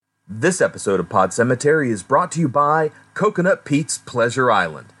This episode of Pod Cemetery is brought to you by Coconut Pete's Pleasure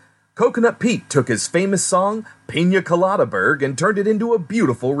Island. Coconut Pete took his famous song, Pina Colada Berg, and turned it into a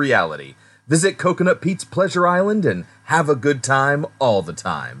beautiful reality. Visit Coconut Pete's Pleasure Island and have a good time all the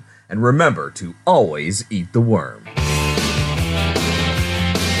time. And remember to always eat the worm.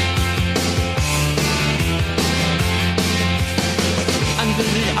 Under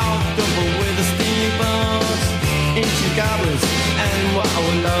the October with the steamboats, ancient goblins and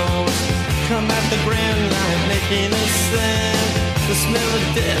wallows come at the grand line making a sound. The smell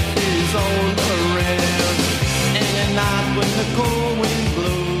of death is all around, and at night when the cold wind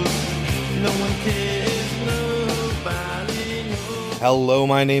blows, no one cares, nobody knows. Hello,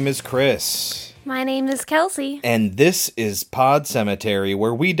 my name is Chris. My name is Kelsey. And this is Pod Cemetery,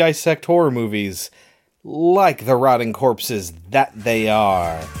 where we dissect horror movies like the rotting corpses that they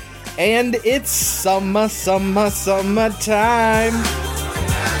are. And it's summertime.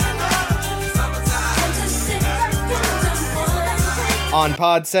 On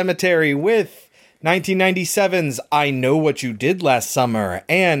Pod Cemetery with 1997's I Know What You Did Last Summer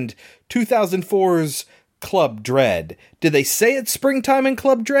and 2004's Club Dread. Did they say it's springtime in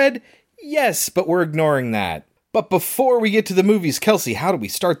Club Dread? Yes, but we're ignoring that. But before we get to the movies, Kelsey, how do we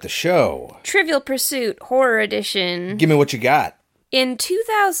start the show? Trivial Pursuit Horror Edition. Give me what you got. In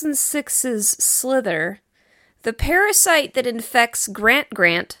 2006's Slither, the parasite that infects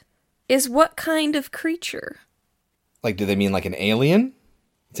Grant is what kind of creature? Like, do they mean like an alien?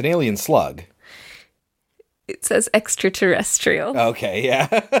 It's an alien slug. It says extraterrestrial. Okay, yeah.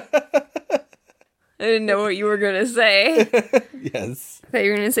 I didn't know what you were going to say. Yes. I thought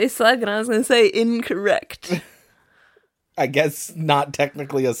you were going to say slug, and I was going to say incorrect. I guess not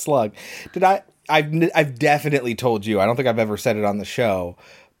technically a slug. I've definitely told you, I don't think I've ever said it on the show,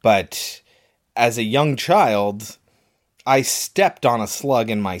 but as a young child, I stepped on a slug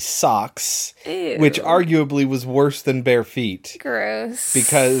in my socks, Ew. which arguably was worse than bare feet. Gross.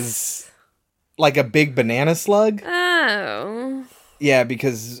 Because, like a big banana slug? Oh. Yeah,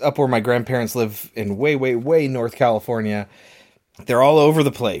 because up where my grandparents live in way North California, they're all over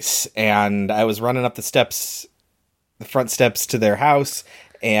the place. And I was running up the front steps to their house,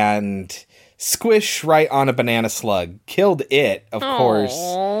 and squish right on a banana slug. Killed it, of course.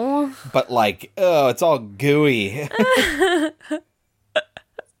 But like, oh, it's all gooey.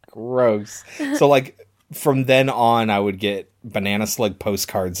 Gross. So like, from then on, I would get banana slug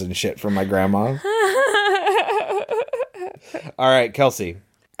postcards and shit from my grandma. All right, Kelsey.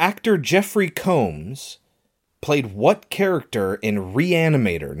 Actor Jeffrey Combs played what character in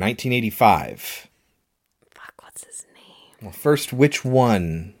Reanimator, 1985? Fuck, what's his name? Well, first, which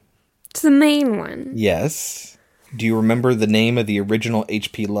one? It's the main one. Yes. Do you remember the name of the original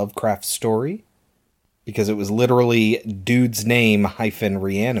H.P. Lovecraft story? Because it was literally dude's name hyphen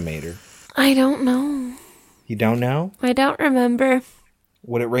Reanimator. I don't know. You don't know? I don't remember.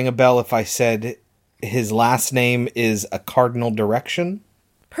 Would it ring a bell if I said his last name is a cardinal direction?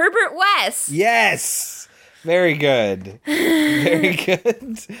 Herbert West. Yes! Very good. Very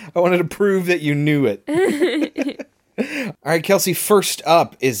good. I wanted to prove that you knew it. All right, Kelsey, first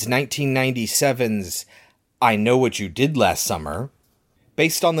up is 1997's I Know What You Did Last Summer,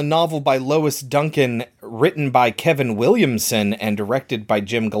 based on the novel by Lois Duncan, written by Kevin Williamson and directed by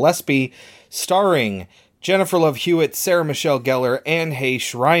Jim Gillespie, starring Jennifer Love Hewitt, Sarah Michelle Gellar, Anne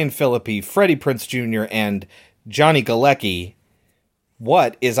Heche, Ryan Phillippe, Freddie Prinze Jr., and Johnny Galecki.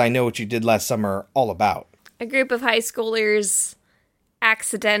 What is I Know What You Did Last Summer all about? A group of high schoolers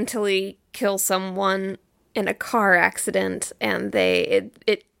accidentally kill someone in a car accident, and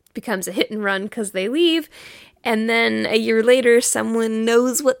it becomes a hit and run because they leave. And then a year later, someone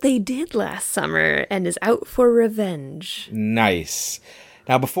knows what they did last summer and is out for revenge. Nice.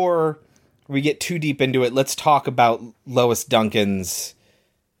 Now, before we get too deep into it, let's talk about Lois Duncan's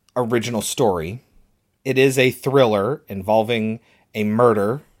original story. It is a thriller involving a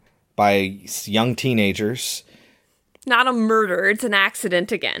murder by young teenagers. Not a murder, it's an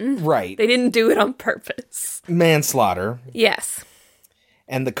accident again. Right. They didn't do it on purpose. Manslaughter. Yes.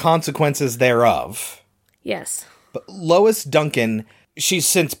 And the consequences thereof. Yes. But Lois Duncan, she's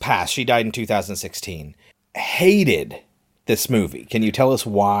since passed. She died in 2016. Hated this movie. Can you tell us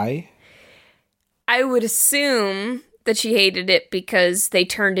why? I would assume that she hated it because they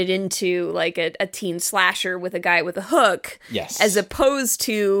turned it into like a teen slasher with a guy with a hook. Yes. As opposed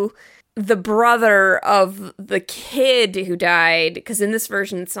to the brother of the kid who died. Because in this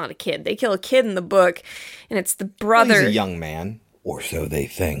version, it's not a kid. They kill a kid in the book, and it's the brother. He's a young man. Or so they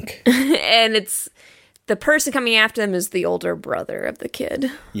think. And it's the person coming after them is the older brother of the kid.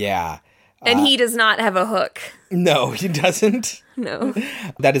 Yeah. And he does not have a hook. No, he doesn't. No.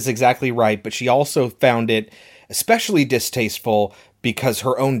 That is exactly right. But she also found it especially distasteful because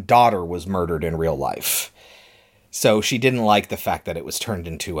her own daughter was murdered in real life. So she didn't like the fact that it was turned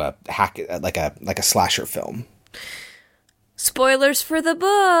into a like a slasher film. Spoilers for the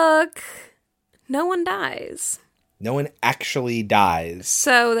book. No one dies. No one actually dies.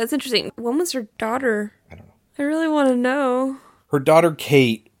 So that's interesting. When was her daughter? I don't know. I really want to know. Her daughter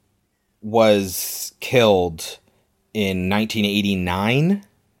Kate was killed in 1989,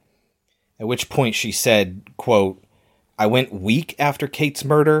 at which point she said, quote, "I went weak after Kate's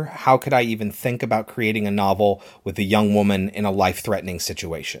murder. How could I even think about creating a novel with a young woman in a life-threatening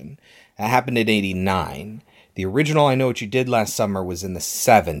situation?" That happened in 89. The original I Know What You Did Last Summer was in the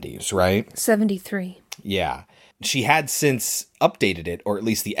 70s, right? 73. Yeah. She had since updated it, or at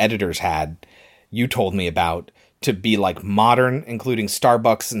least the editors had, you told me about, to be like modern, including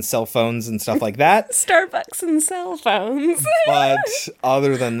Starbucks and cell phones and stuff like that. Starbucks and cell phones. But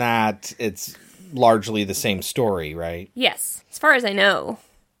other than that, it's largely the same story, right? Yes, as far as I know.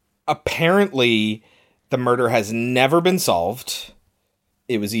 Apparently, the murder has never been solved.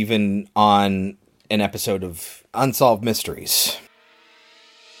 It was even on an episode of Unsolved Mysteries.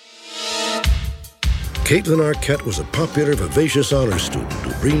 Caitlin Arquette was a popular, vivacious honor student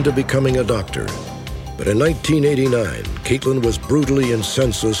who dreamed of becoming a doctor. But in 1989, Caitlin was brutally and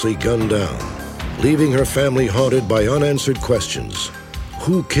senselessly gunned down, leaving her family haunted by unanswered questions.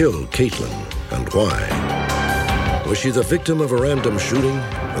 Who killed Caitlin and why? Was she the victim of a random shooting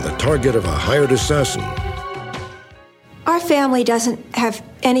or the target of a hired assassin? Our family doesn't have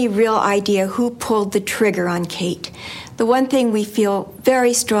any real idea who pulled the trigger on Kate. The one thing we feel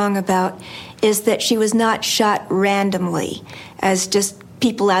very strong about is that she was not shot randomly as just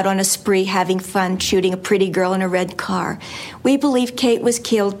people out on a spree having fun shooting a pretty girl in a red car. We believe Kate was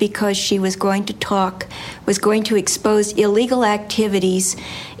killed because she was going to talk, was going to expose illegal activities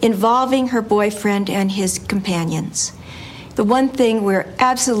involving her boyfriend and his companions. The one thing we're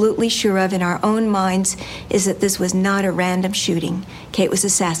absolutely sure of in our own minds is that this was not a random shooting. Kate was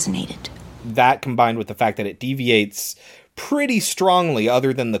assassinated. That combined with the fact that it deviates pretty strongly,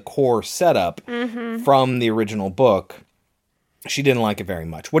 other than the core setup, from the original book, she didn't like it very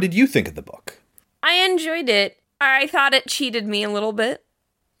much. What did you think of the book? I enjoyed it. I thought it cheated me a little bit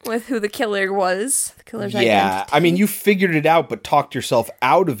with who the killer was. The killer's identity. I mean, you figured it out, but talked yourself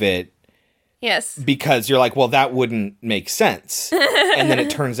out of it. Yes. Because you're like, well, that wouldn't make sense. And then it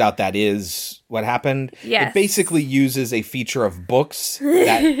turns out that is what happened. Yes. It basically uses a feature of books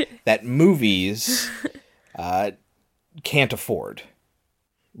that movies can't afford.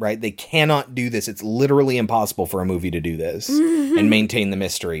 Right? They cannot do this. It's literally impossible for a movie to do this and maintain the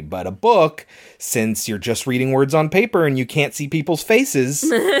mystery. But a book, since you're just reading words on paper and you can't see people's faces,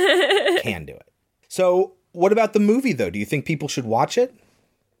 can do it. So what about the movie, though? Do you think people should watch it?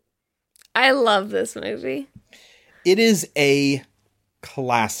 I love this movie. It is a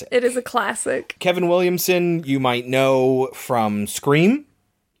classic. It is a classic. Kevin Williamson, you might know from Scream.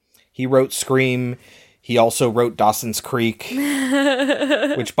 He wrote Scream. He also wrote Dawson's Creek,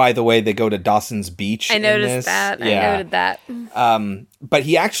 which, by the way, they go to Dawson's Beach. I noticed that. Yeah. I noted that. But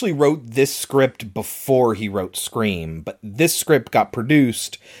he actually wrote this script before he wrote Scream. But this script got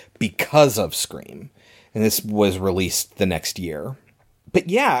produced because of Scream. And this was released the next year. But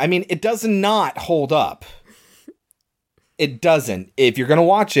yeah, I mean, it does not hold up. It doesn't. If you're going to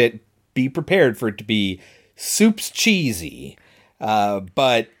watch it, be prepared for it to be soup's cheesy.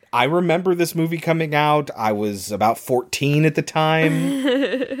 But I remember this movie coming out. I was about 14 at the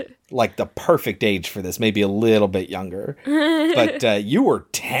time. Like the perfect age for this, maybe a little bit younger. But you were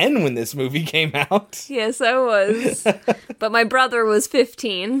 10 when this movie came out. Yes, I was. But my brother was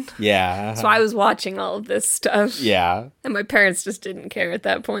 15. Yeah. So I was watching all of this stuff. Yeah. And my parents just didn't care at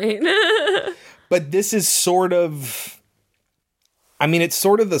that point. But this is sort of... I mean, it's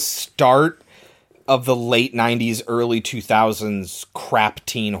sort of the start of the late 90s, early 2000s crap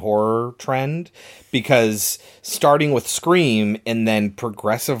teen horror trend, because starting with Scream and then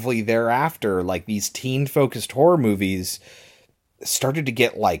progressively thereafter, like these teen-focused horror movies started to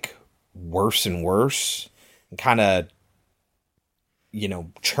get like worse and worse and kind of, you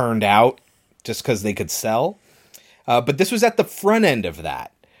know, churned out just because they could sell. But this was at the front end of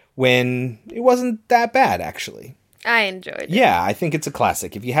that when it wasn't that bad, actually. I enjoyed it. Yeah, I think it's a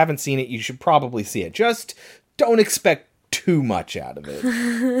classic. If you haven't seen it, you should probably see it. Just don't expect too much out of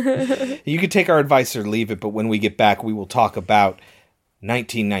it. You could take our advice or leave it, but when we get back, we will talk about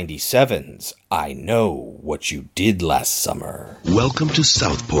 1997's I Know What You Did Last Summer. Welcome to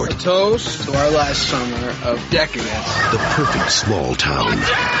Southport, Toast to our last summer of decadence. the perfect small town.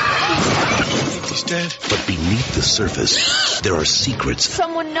 He's dead. But beneath the surface, there are secrets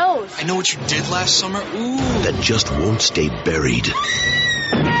Someone knows. I know what you did last summer. Ooh. that just won't stay buried.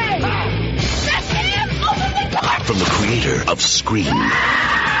 Hey! That's him! Open the door! From the creator of Scream,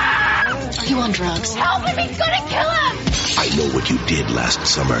 Are you on drugs? Help him! He's gonna kill him! I Know What You Did Last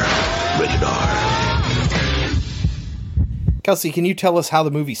Summer. Rated R. Kelsey, can you tell us how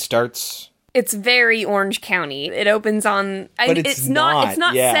the movie starts? It's very Orange County. It opens on. But it's not, It's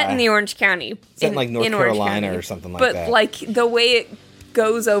not yeah. set in the Orange County. Set in, like, North Orange Carolina County. or something like but, that. But like the way it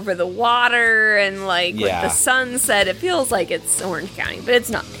goes over the water and like with Yeah. the sunset, it feels like it's Orange County, but it's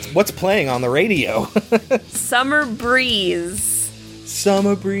not. What's playing on the radio? Summer breeze.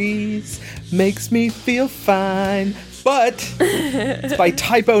 Summer breeze makes me feel fine. But it's by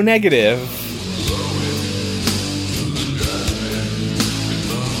Typo Negative.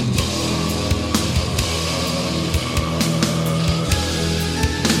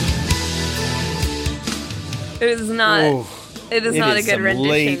 It is not. Ooh, It is not a good some rendition.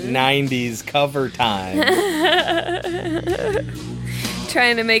 late 90s cover time.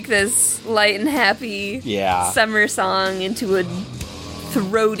 Trying to make this light and happy Yeah. summer song into a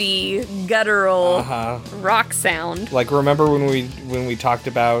throaty, guttural Uh-huh. rock sound. Like, remember when we talked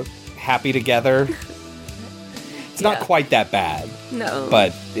about Happy Together? It's not Yeah. quite that bad, No.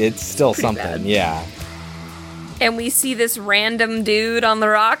 but it's still Pretty something. bad. Yeah. And we see this random dude on the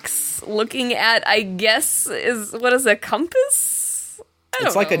rocks looking at, I guess, what is a compass? I It's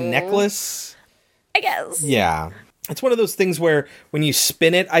don't like a know. necklace. I guess. Yeah. It's one of those things where when you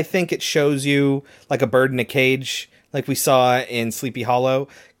spin it, I think it shows you like a bird in a cage, like we saw in Sleepy Hollow.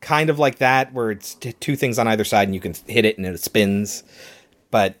 Kind of like that, where it's two things on either side and you can hit it and it spins.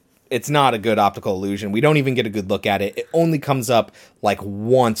 But it's not a good optical illusion. We don't even get a good look at it. It only comes up like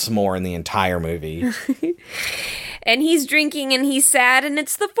once more in the entire movie. And he's drinking and he's sad, and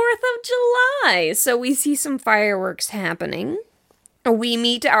it's the 4th of July. So we see some fireworks happening. We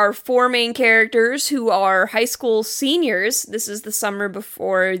meet our 4 main characters who are high school seniors. This is the summer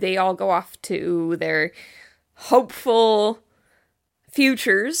before they all go off to their hopeful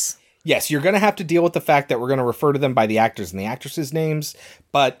futures. Yes, you're going to have to deal with the fact that we're going to refer to them by the actors and the actresses' names,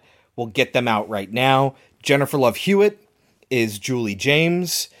 but we'll get them out right now. Jennifer Love Hewitt is Julie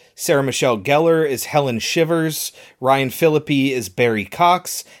James. Sarah Michelle Gellar is Helen Shivers. Ryan Phillippe is Barry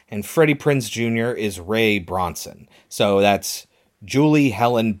Cox. And Freddie Prinze Jr. is Ray Bronson. So that's Julie,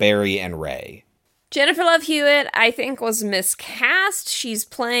 Helen, Barry, and Ray. Jennifer Love Hewitt, I think, was miscast. She's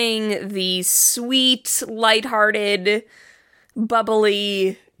playing the sweet, lighthearted,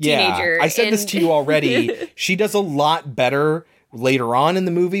 bubbly teenager. I said this and- to you already. She does a lot better later on in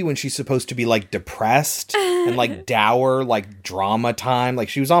the movie when she's supposed to be like depressed and like dour, like drama time. Like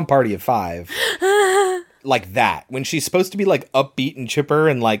she was on Party of Five. Like that. When she's supposed to be like upbeat and chipper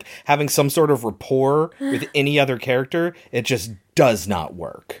and like having some sort of rapport with any other character, it just does not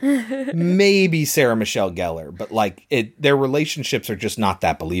work. Maybe Sarah Michelle Gellar, but like their relationships are just not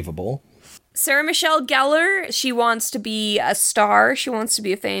that believable. Sarah Michelle Gellar, she wants to be a star. She wants to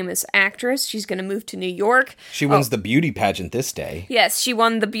be a famous actress. She's going to move to New York. She wins the beauty pageant this day. Yes, she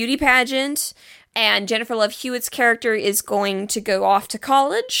won the beauty pageant. And Jennifer Love Hewitt's character is going to go off to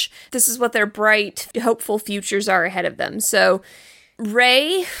college. This is what their bright, hopeful futures are ahead of them. So,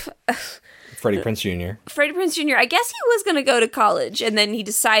 Ray, Freddie Prinze Jr. Freddie Prinze Jr., I guess he was going to go to college, and then he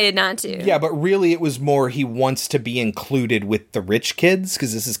decided not to. Yeah, but really it was more he wants to be included with the rich kids,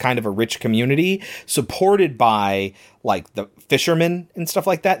 because this is kind of a rich community, supported by, like, the fishermen and stuff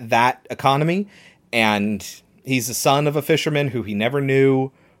like that economy. And he's the son of a fisherman who he never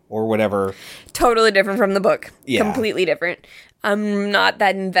knew, or whatever. Totally different from the book. Yeah. Completely different. I'm not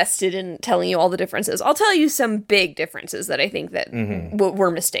that invested in telling you all the differences. I'll tell you some big differences that I think that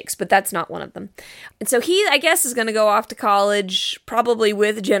were mistakes, but that's not one of them. And so he, I guess, is going to go off to college, probably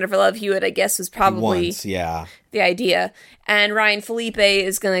with Jennifer Love Hewitt, I guess was probably Once, yeah. the idea. And Ryan Phillippe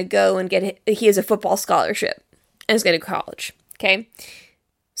is going to go and he has a football scholarship and is going to college. Okay.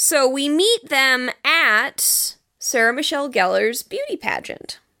 So we meet them at Sarah Michelle Gellar's beauty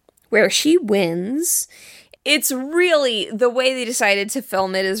pageant, where she wins. It's really, the way they decided to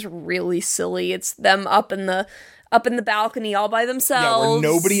film it is really silly. It's them up in the balcony all by themselves. Yeah, where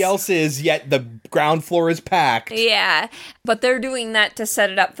nobody else is, yet the ground floor is packed. Yeah, but they're doing that to set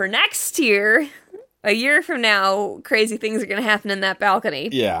it up for next year. A year from now, crazy things are going to happen in that balcony.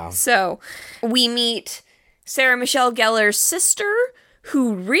 Yeah. So we meet Sarah Michelle Gellar's sister,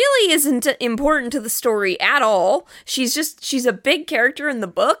 who really isn't important to the story at all. She's a big character in the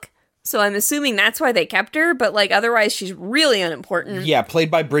book, so I'm assuming that's why they kept her, but like otherwise she's really unimportant. Yeah,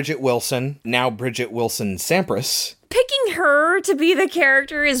 played by Bridget Wilson, now Bridget Wilson Sampras. Picking her to be the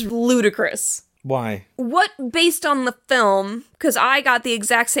character is ludicrous. Why? What, based on the film, because I got the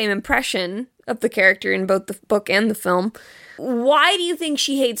exact same impression of the character in both the book and the film, why do you think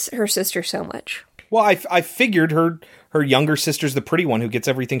she hates her sister so much? Well, I figured her younger sister's the pretty one who gets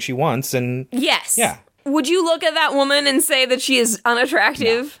everything she wants, and... Yes. Yeah. Would you look at that woman and say that she is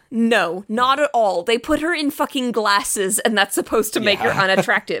unattractive? No, not at all. They put her in fucking glasses, and that's supposed to make her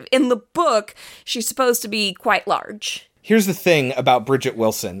unattractive. In the book, she's supposed to be quite large. Here's the thing about Bridget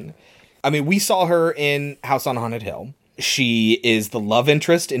Wilson. I mean, we saw her in House on Haunted Hill. She is the love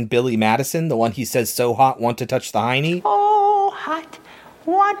interest in Billy Madison, the one he says so hot, want to touch the hiney. Oh, hot,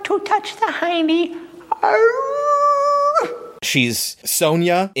 want to touch the hiney. She's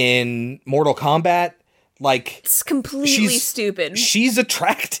Sonya in Mortal Kombat. Like, it's completely stupid. She's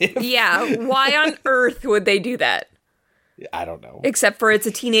attractive. Yeah, why on earth would they do that? I don't know. Except for it's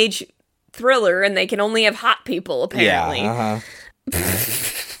a teenage thriller and they can only have hot people, apparently. Yeah,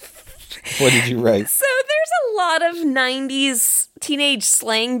 What did you write? So there's a lot of 90s teenage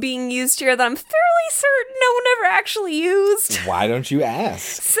slang being used here that I'm fairly certain no one ever actually used. Why don't you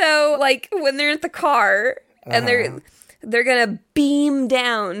ask? So, like, when they're at the car and they're gonna beam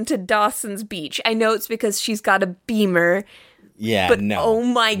down to Dawson's Beach. I know it's because she's got a beamer. Yeah, but no. Oh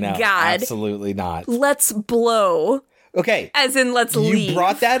my no, God. Absolutely not. Let's blow. Okay. As in, let's leave. You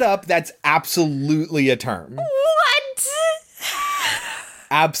brought that up. That's absolutely a term. What?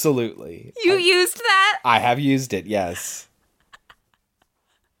 Absolutely. You used that? I have used it, yes.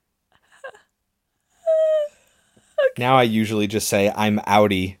 Okay. Now I usually just say, I'm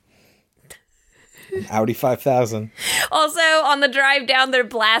outie. Audi 5000. Also, on the drive down, they're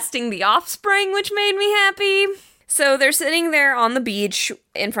blasting The Offspring, which made me happy. So they're sitting there on the beach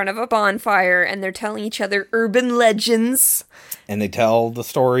in front of a bonfire, and they're telling each other urban legends. And they tell the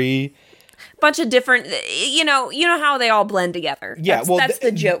story. Bunch of different, you know how they all blend together. Yeah, that's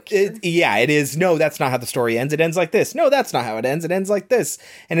the joke. It is. No, that's not how the story ends. It ends like this. No, that's not how it ends. It ends like this.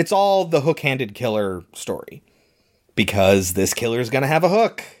 And it's all the hook-handed killer story. Because this killer's gonna have a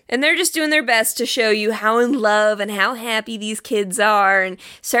hook. And they're just doing their best to show you how in love and how happy these kids are. And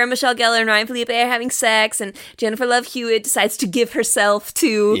Sarah Michelle Gellar and Ryan Felipe are having sex. And Jennifer Love Hewitt decides to give herself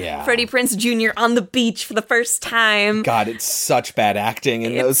to Freddie Prinze Jr. on the beach for the first time. God, it's such bad acting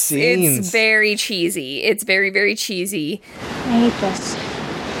in those scenes. It's very cheesy. It's very, very cheesy. I hate this.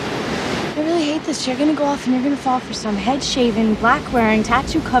 I really hate this. You're gonna go off and you're gonna fall for some head-shaven, black-wearing,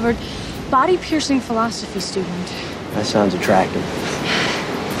 tattoo-covered, body-piercing philosophy student. That sounds attractive.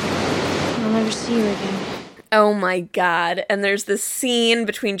 I'll never see you again. Oh my God. And there's this scene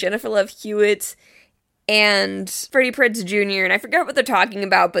between Jennifer Love Hewitt and Freddie Prinze Jr. And I forget what they're talking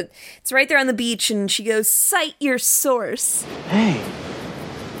about, but it's right there on the beach and she goes, "Cite your source." Hey,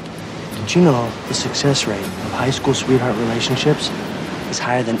 did you know the success rate of high school sweetheart relationships is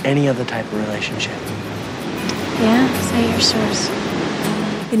higher than any other type of relationship? Yeah, cite your source.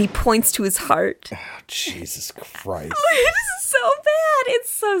 And he points to his heart. Oh, Jesus Christ. It's so bad.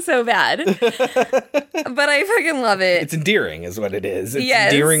 It's so bad. But I fucking love it. It's endearing is what it is. It's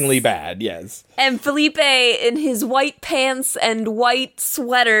endearingly bad, yes. And Felipe in his white pants and white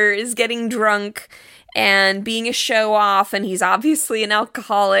sweater is getting drunk and being a show off, and he's obviously an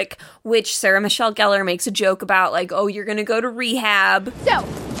alcoholic, which Sarah Michelle Gellar makes a joke about, like, oh, you're gonna go to rehab. So,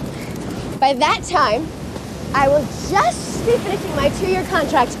 by that time, I will just be finishing my 2-year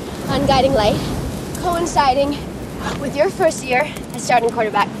contract on Guiding Light, coinciding with your first year as starting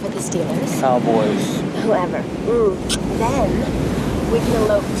quarterback for the Steelers. Cowboys. Whoever. Then we can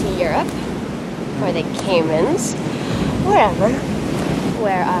elope to Europe, or the Caymans, wherever,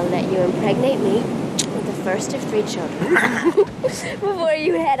 where I'll let you impregnate me with the first of 3 children before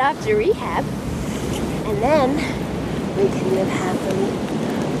you head off to rehab. And then we can live happily,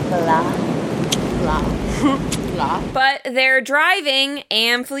 blah. But they're driving,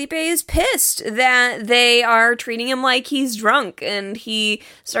 and Felipe is pissed that they are treating him like he's drunk, and he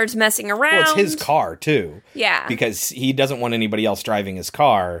starts messing around. Well, it's his car, too. Yeah. Because he doesn't want anybody else driving his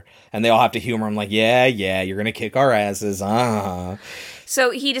car, and they all have to humor him like, yeah, you're gonna kick our asses,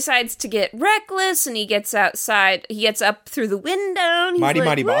 So he decides to get reckless, and he gets outside. He gets up through the window. And he's Mighty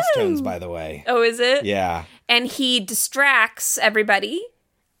like, Boss Tones, by the way. Oh, is it? Yeah. And he distracts everybody.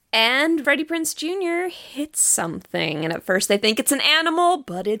 And Freddie Prinze Jr. hits something. And at first they think it's an animal,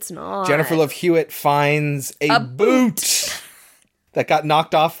 but it's not. Jennifer Love Hewitt finds a boot that got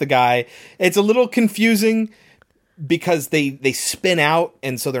knocked off the guy. It's a little confusing because they spin out,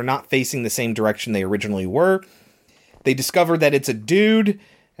 and so they're not facing the same direction they originally were. They discover that it's a dude,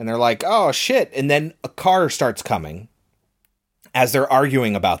 and they're like, oh, shit. And then a car starts coming as they're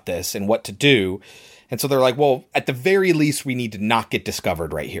arguing about this and what to do. And so they're like, well, at the very least, we need to not get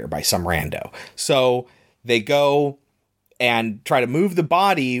discovered right here by some rando. So they go and try to move the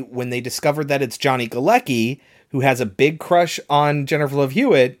body when they discover that it's Johnny Galecki, who has a big crush on Jennifer Love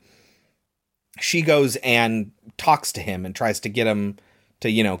Hewitt. She goes and talks to him and tries to get him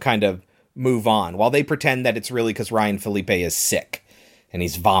to, kind of move on, while they pretend that it's really because Ryan Felipe is sick and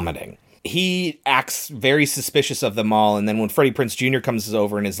he's vomiting. He acts very suspicious of them all, and then when Freddie Prinze Jr. comes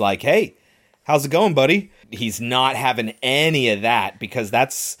over and is like, hey, how's it going, buddy? He's not having any of that, because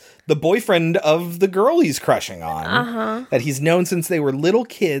that's the boyfriend of the girl he's crushing on, that he's known since they were little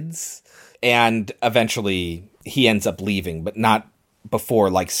kids, and eventually he ends up leaving, but not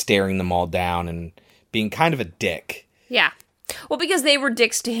before, staring them all down and being kind of a dick. Yeah. Well, because they were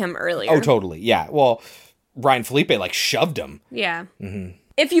dicks to him earlier. Oh, totally. Yeah. Well, Ryan Felipe, shoved him. Yeah. Mm-hmm.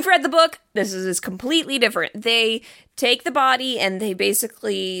 If you've read the book, this is completely different. They take the body and they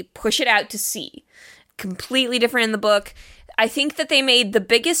basically push it out to sea. Completely different in the book. I think that they made the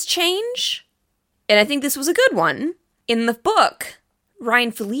biggest change, and I think this was a good one. In the book,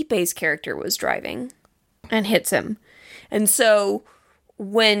 Ryan Felipe's character was driving and hits him. And so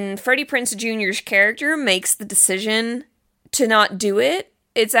when Freddie Prinze Jr.'s character makes the decision to not do it,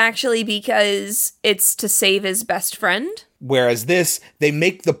 it's actually because it's to save his best friend. Whereas this, they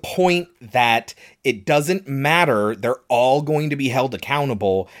make the point that it doesn't matter. They're all going to be held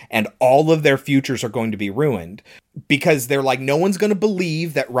accountable and all of their futures are going to be ruined, because they're like, no one's going to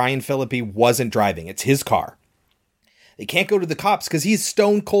believe that Ryan Phillippe wasn't driving. It's his car. They can't go to the cops because he's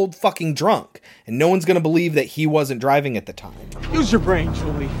stone cold fucking drunk, and no one's going to believe that he wasn't driving at the time. Use your brain,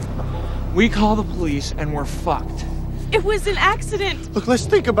 Julie. We call the police and we're fucked. It was an accident. Look, let's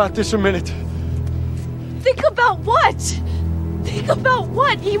think about this a minute. Think about what? Think about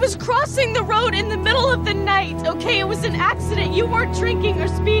what? He was crossing the road in the middle of the night, okay? It was an accident. You weren't drinking or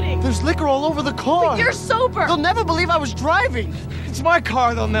speeding. There's liquor all over the car. But you're sober. They'll never believe I was driving. It's my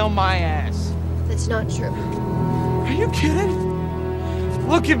car, they'll nail my ass. That's not true. Are you kidding?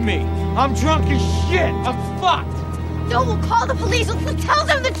 Look at me. I'm drunk as shit. I'm fucked. No, we'll call the police. We'll tell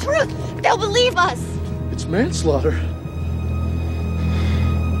them the truth. They'll believe us. It's manslaughter.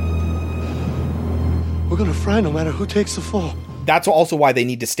 We're gonna fry no matter who takes the fall. That's also why they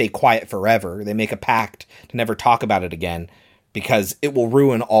need to stay quiet forever. They make a pact to never talk about it again, because it will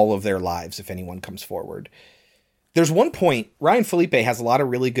ruin all of their lives if anyone comes forward. There's one point, Ryan Felipe has a lot of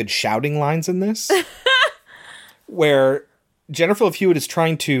really good shouting lines in this, where Jennifer Love Hewitt is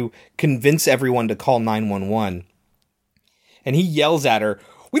trying to convince everyone to call 911, and he yells at her,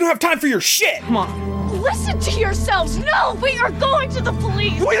 "We don't have time for your shit!" Come on. Listen to yourselves. No, we are going to the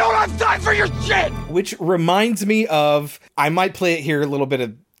police. We don't have time for your shit! Which reminds me of, I might play it here, a little bit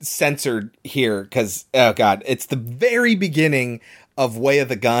of censored here, because, oh god, it's the very beginning of Way of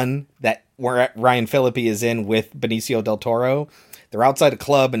the Gun, that where Ryan Phillippe is in with Benicio del Toro. They're outside a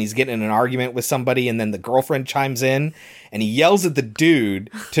club and he's getting in an argument with somebody, and then the girlfriend chimes in and he yells at the dude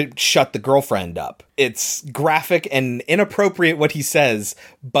to shut the girlfriend up. It's graphic and inappropriate what he says,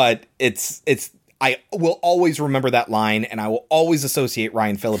 but I will always remember that line, and I will always associate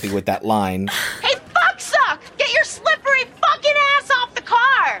Ryan Phillippe with that line. Hey, fucksuck! Get your slippery fucking ass off the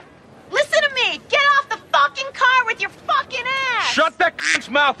car! Listen to me! Get off the fucking car with your fucking ass! Shut that c***'s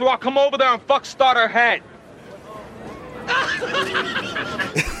mouth or I'll come over there and fuck start her head.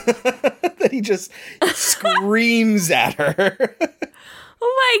 That he just screams at her.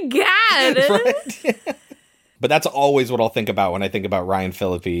 Oh my god! Right? But that's always what I'll think about when I think about Ryan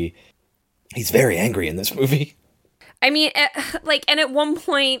Phillippe. He's very angry in this movie. I mean, and at one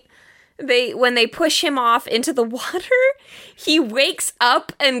point, when they push him off into the water, he wakes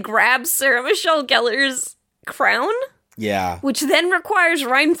up and grabs Sarah Michelle Gellar's crown. Yeah. Which then requires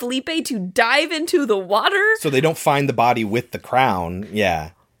Ryan Felipe to dive into the water. So they don't find the body with the crown.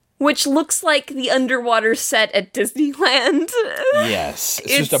 Yeah. Which looks like the underwater set at Disneyland. Yes.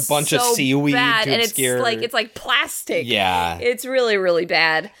 It's just a bunch of seaweed bad, to and obscure. It's like plastic. Yeah. It's really, really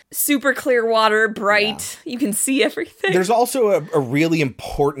bad. Super clear water, bright. Yeah. You can see everything. There's also a really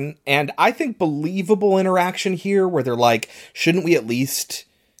important and I think believable interaction here where they're like, shouldn't we at least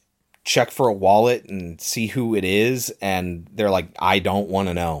check for a wallet and see who it is? And they're like, I don't want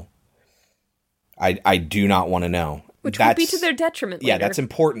to know. I do not want to know. Which would be to their detriment later. Yeah, that's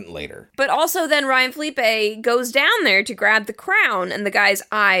important later. But also then Ryan Felipe goes down there to grab the crown and the guy's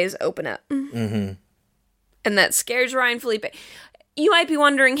eyes open up. Mm-hmm. And that scares Ryan Felipe. you might be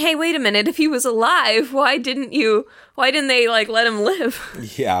wondering, hey, wait a minute, if he was alive, why didn't they, like, let him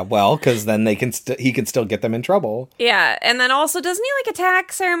live? Yeah, well, because then he can still get them in trouble. Yeah, and then also, doesn't he, like,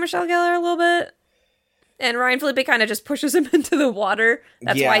 attack Sarah Michelle Gellar a little bit? And Ryan Felipe kind of just pushes him into the water.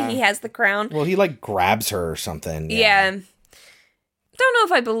 That's why he has the crown. Well, he, like, grabs her or something. Yeah. Don't know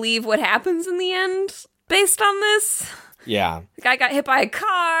if I believe what happens in the end based on this. Yeah. The guy got hit by a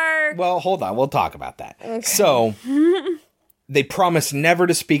car. Well, hold on. We'll talk about that. Okay. So, they promise never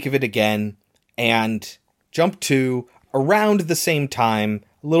to speak of it again, and jump to around the same time,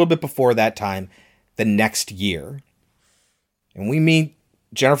 a little bit before that time, the next year. And we meet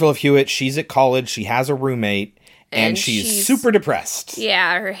Jennifer Love Hewitt. She's at college. She has a roommate, and she's super depressed.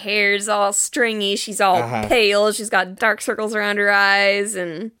 Yeah, her hair's all stringy. She's all pale. She's got dark circles around her eyes.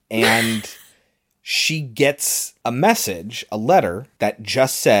 And she gets a message, a letter, that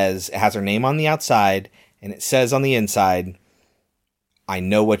just says, it has her name on the outside, and it says on the inside, I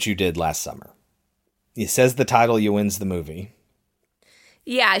know what you did last summer. It says the title, you wins the movie.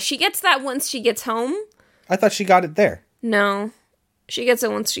 Yeah, she gets that once she gets home. I thought she got it there. No. She gets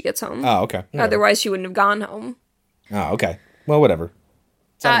it once she gets home. Oh, okay. Whatever. Otherwise, she wouldn't have gone home. Oh, okay. Well, whatever.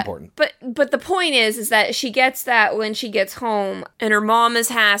 It's not important. But the point is that she gets that when she gets home, and her mom is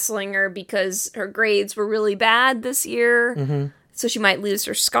hassling her because her grades were really bad this year, so she might lose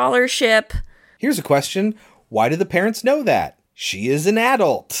her scholarship. Here's a question. Why do the parents know that? She is an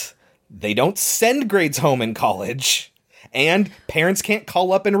adult. They don't send grades home in college. And parents can't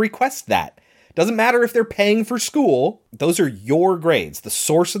call up and request that. Doesn't matter if they're paying for school. Those are your grades. The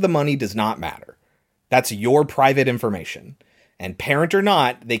source of the money does not matter. That's your private information. And parent or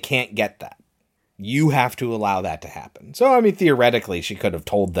not, they can't get that. You have to allow that to happen. So, I mean, theoretically, she could have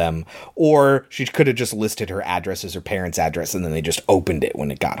told them, or she could have just listed her address as her parents' address, and then they just opened it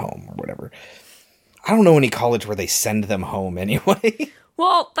when it got home, or whatever. I don't know any college where they send them home anyway.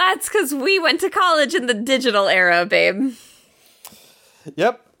 Well, that's because we went to college in the digital era, babe.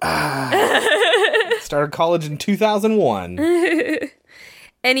 Yep. Started college in 2001.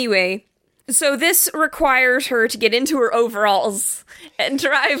 Anyway, so this requires her to get into her overalls and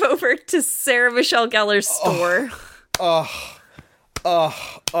drive over to Sarah Michelle Gellar's store.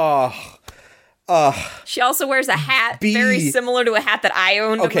 She also wears a hat very similar to a hat that I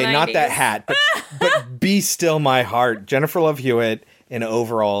owned. Okay, in the 90s. Not that hat, but be still my heart. Jennifer Love Hewitt in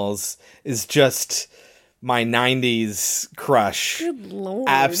overalls is just my 90s crush. Good Lord.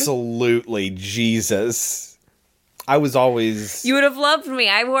 Absolutely, Jesus. I was always... You would have loved me.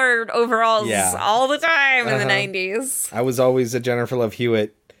 I wore overalls all the time in the 90s. I was always a Jennifer Love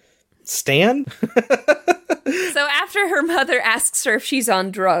Hewitt stan. So after her mother asks her if she's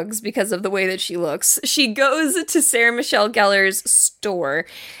on drugs because of the way that she looks, she goes to Sarah Michelle Gellar's store.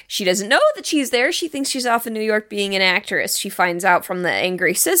 She doesn't know that she's there. She thinks she's off in New York being an actress. She finds out from the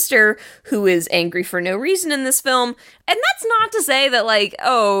angry sister, who is angry for no reason in this film. And that's not to say that, like,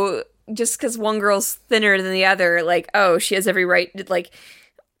 oh, just because one girl's thinner than the other, like, oh, she has every right, like,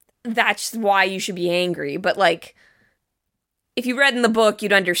 that's why you should be angry. But, like, if you read in the book,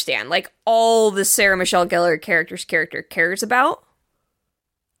 you'd understand. Like, all the Sarah Michelle Gellar character cares about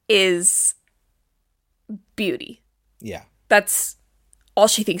is beauty. Yeah. That's all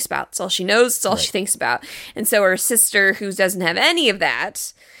she thinks about. It's all she knows. It's all she thinks about. And so her sister, who doesn't have any of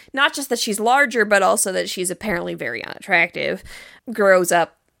that, not just that she's larger, but also that she's apparently very unattractive, grows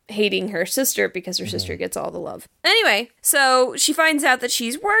up hating her sister because her sister gets all the love. Anyway, so she finds out that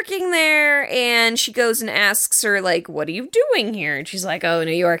she's working there, and she goes and asks her, like, what are you doing here? And she's like, oh,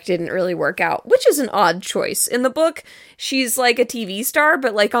 New York didn't really work out, which is an odd choice. In the book, she's like a TV star,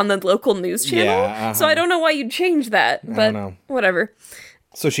 but like on the local news channel. Yeah, so I don't know why you'd change that, but whatever.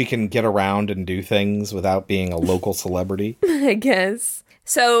 So she can get around and do things without being a local celebrity? I guess.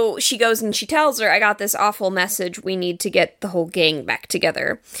 So she goes and she tells her, I got this awful message. We need to get the whole gang back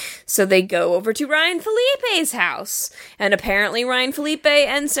together. So they go over to Ryan Felipe's house. And apparently Ryan Felipe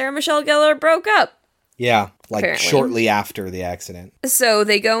and Sarah Michelle Gellar broke up. Yeah, like shortly after the accident. So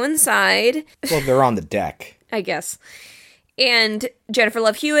they go inside. Well, they're on the deck. I guess. And Jennifer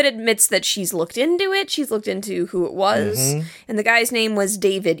Love Hewitt admits that she's looked into it. She's looked into who it was. And the guy's name was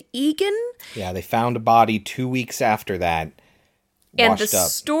David Egan. Yeah, they found a body 2 weeks after that. And the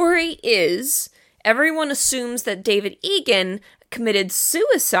story is, everyone assumes that David Egan committed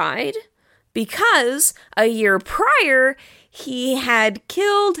suicide because a year prior, he had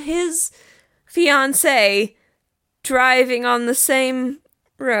killed his fiancée driving on the same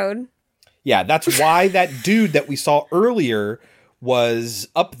road. Yeah, that's why that dude that we saw earlier was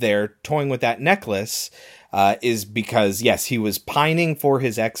up there toying with that necklace, is because, yes, he was pining for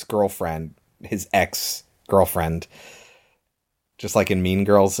his ex-girlfriend, Just like in Mean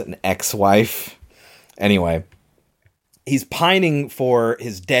Girls, an ex-wife. Anyway, he's pining for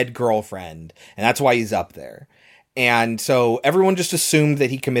his dead girlfriend, and that's why he's up there. And so everyone just assumed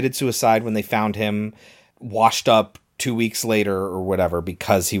that he committed suicide when they found him washed up 2 weeks later or whatever,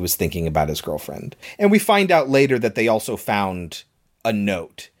 because he was thinking about his girlfriend. And we find out later that they also found a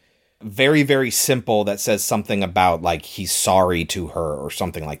note. Very, very simple, that says something about, like, he's sorry to her or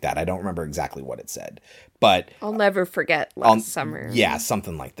something like that. I don't remember exactly what it said. But I'll never forget last summer. Yeah,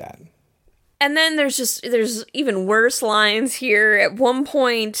 something like that. And then there's even worse lines here. At one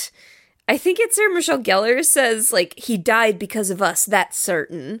point, I think it's Sarah Michelle Gellar says, like, he died because of us, that's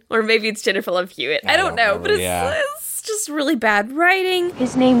certain. Or maybe it's Jennifer Love Hewitt. I don't know, but it's just really bad writing.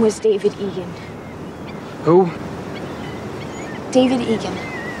 His name was David Egan. Who? David Egan.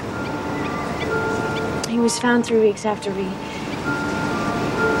 He was found 3 weeks after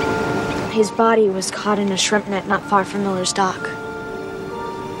his body was caught in a shrimp net not far from Miller's Dock.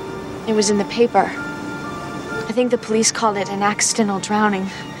 It was in the paper. I think the police called it an accidental drowning.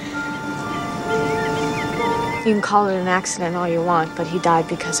 You can call it an accident all you want, but he died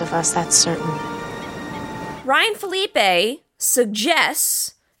because of us, that's certain. Ryan Felipe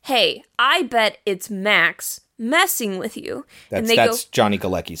suggests, hey, I bet it's Max messing with you. That's Johnny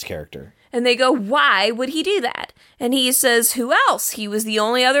Galecki's character. And they go, why would he do that? And he says, who else? He was the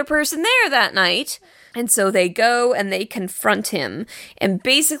only other person there that night. And so they go and they confront him. And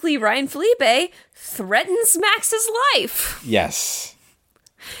basically, Ryan Felipe threatens Max's life. Yes.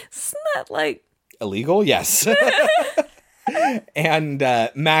 Isn't that, like... illegal? Yes. And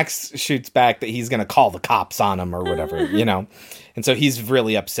Max shoots back that he's going to call the cops on him or whatever, you know. And so he's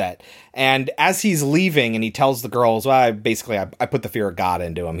really upset. And as he's leaving and he tells the girls, well, I put the fear of God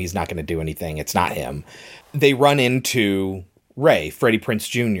into him. He's not going to do anything. It's not him. They run into Ray, Freddie Prinze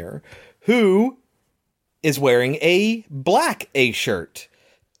Jr., who is wearing a black A-shirt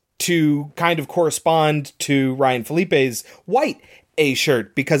to kind of correspond to Ryan Felipe's white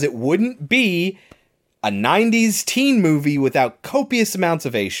A-shirt, because it wouldn't be a 90s teen movie without copious amounts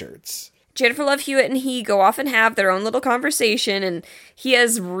of A-shirts. Jennifer Love Hewitt and he go off and have their own little conversation, and he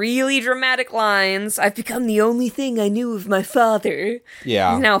has really dramatic lines. I've become the only thing I knew of my father.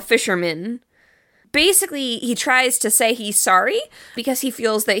 Yeah. He's now a fisherman. Basically, he tries to say he's sorry because he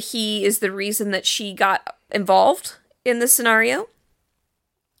feels that he is the reason that she got involved in this scenario.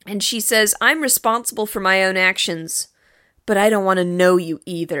 And she says, I'm responsible for my own actions, but I don't want to know you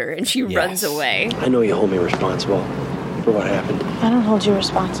either. And she runs away. I know you hold me responsible for what happened. I don't hold you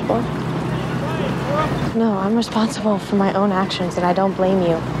responsible. No, I'm responsible for my own actions, and I don't blame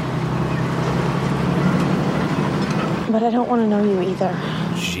you. But I don't want to know you either.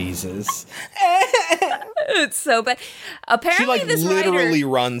 Jesus. It's so bad. Apparently, she, this literally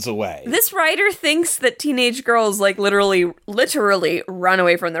writer runs away. This writer thinks that teenage girls, literally run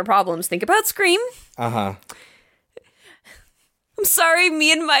away from their problems. Think about Scream. Uh-huh. I'm sorry,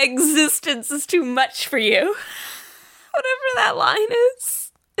 me and my existence is too much for you. Whatever that line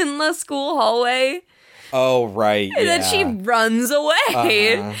is. In the school hallway. Oh, right, And then she runs away.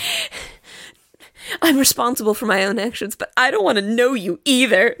 Uh-huh. I'm responsible for my own actions, but I don't want to know you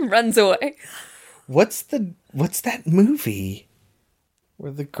either. Runs away. What's that movie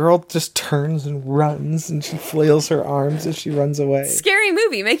where the girl just turns and runs and she flails her arms as she runs away? Scary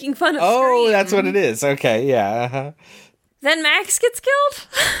movie, making fun of Oh, Scream. that's what it is. Okay, yeah. Uh-huh. Then Max gets killed?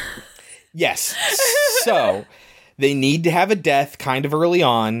 Yes. So they need to have a death kind of early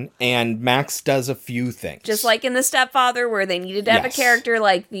on, and Max does a few things. Just like in The Stepfather, where they needed to have a character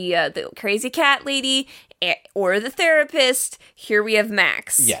like the crazy cat lady or the therapist. Here we have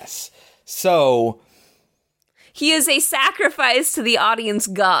Max. Yes. So he is a sacrifice to the audience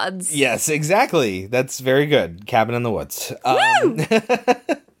gods. Yes, exactly. That's very good. Cabin in the Woods.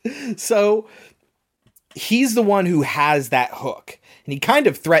 So he's the one who has that hook. And he kind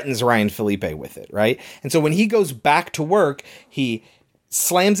of threatens Ryan Felipe with it, right? And so when he goes back to work, he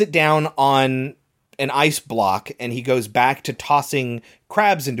slams it down on an ice block and he goes back to tossing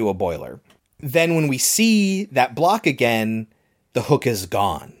crabs into a boiler. Then when we see that block again, the hook is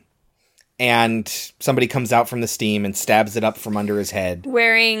gone. And somebody comes out from the steam and stabs it up from under his head.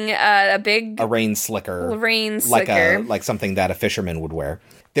 Wearing a rain slicker. Like like something that a fisherman would wear.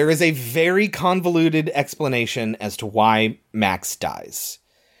 There is a very convoluted explanation as to why Max dies,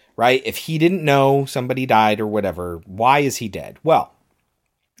 right? If he didn't know somebody died or whatever, why is he dead? Well,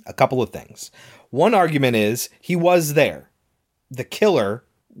 a couple of things. One argument is he was there. The killer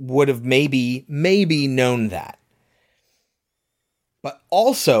would have maybe known that. But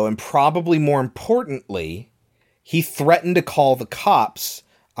also, and probably more importantly, he threatened to call the cops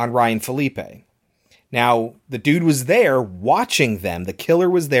on Ryan Felipe. Now, the dude was there watching them. The killer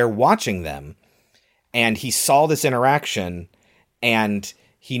was there watching them. And he saw this interaction. And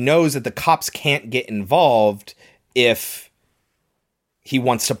he knows that the cops can't get involved if he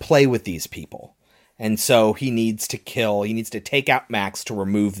wants to play with these people. And so he needs to take out Max to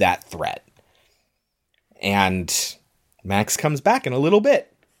remove that threat. And Max comes back in a little bit.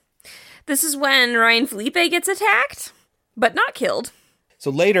 This is when Ryan Felipe gets attacked, but not killed.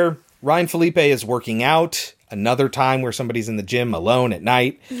 So later, Ryan Felipe is working out, another time where somebody's in the gym alone at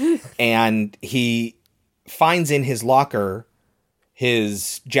night, and he finds in his locker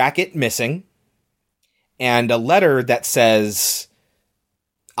his jacket missing and a letter that says,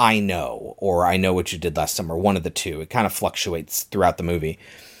 I know, or I know what you did last summer, one of the two. It kind of fluctuates throughout the movie.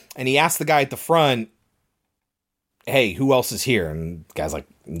 And he asks the guy at the front, hey, who else is here? And the guy's like,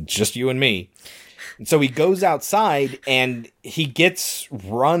 just you and me. And so he goes outside and he gets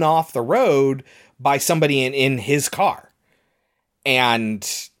run off the road by somebody in his car. And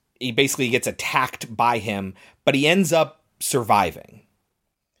he basically gets attacked by him, but he ends up surviving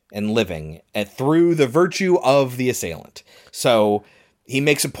and living through the virtue of the assailant. So he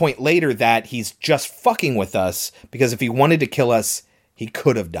makes a point later that he's just fucking with us because if he wanted to kill us, he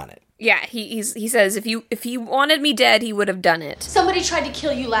could have done it. Yeah, he says if he wanted me dead, he would have done it. Somebody tried to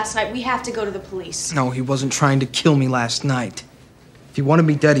kill you last night. We have to go to the police. No, he wasn't trying to kill me last night. If he wanted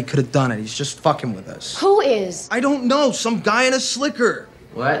me dead, he could have done it. He's just fucking with us. Who is? I don't know. Some guy in a slicker.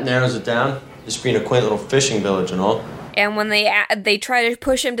 Well, that narrows it down. Just being a quaint little fishing village and all. And when they try to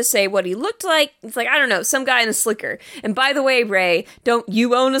push him to say what he looked like, it's like, I don't know, some guy in a slicker. And by the way, Ray, don't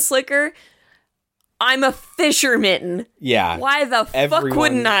you own a slicker? I'm a fisherman. Yeah. Why the fuck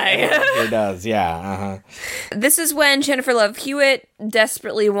wouldn't I? It does, yeah. Uh-huh. This is when Jennifer Love Hewitt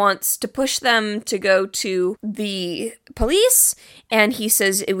desperately wants to push them to go to the police. And he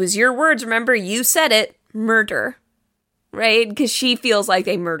says, it was your words, remember? You said it. Murder. Right? Because she feels like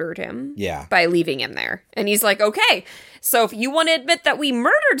they murdered him. Yeah. By leaving him there. And he's like, okay, so if you want to admit that we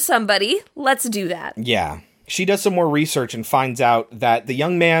murdered somebody, let's do that. Yeah. She does some more research and finds out that the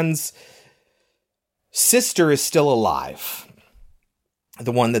young man's sister is still alive.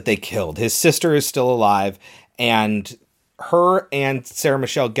 The one that they killed. His sister is still alive. And her and Sarah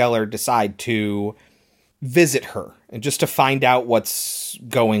Michelle Gellar decide to visit her and just to find out what's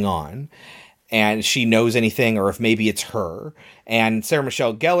going on. And she knows anything, or if maybe it's her. And Sarah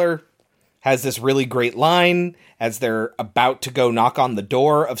Michelle Gellar has this really great line as they're about to go knock on the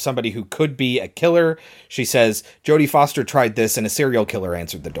door of somebody who could be a killer. She says, Jodie Foster tried this and a serial killer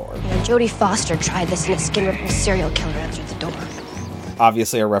answered the door. Yeah, Jodie Foster tried this and a skin-ripping serial killer answered the door.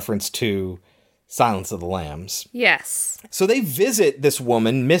 Obviously a reference to Silence of the Lambs. Yes. So they visit this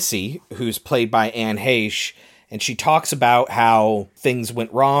woman, Missy, who's played by Anne Heche, and she talks about how things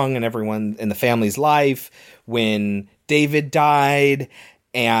went wrong in everyone in the family's life when David died.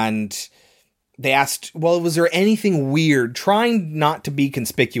 And they asked, well, was there anything weird? Trying not to be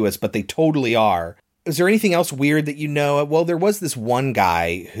conspicuous, but they totally are. Is there anything else weird that you know? Well, there was this one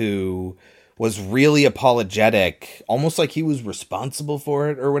guy who was really apologetic, almost like he was responsible for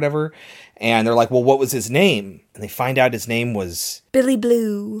it or whatever. And they're like, well, what was his name? And they find out his name was Billy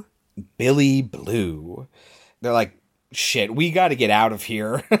Blue. Billy Blue. They're like, shit, we got to get out of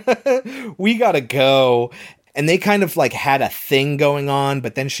here. We got to go. And they kind of like had a thing going on,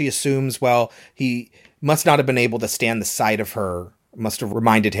 but then she assumes, well, he must not have been able to stand the sight of her. Must have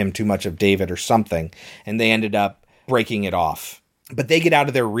reminded him too much of David or something. And they ended up breaking it off. But they get out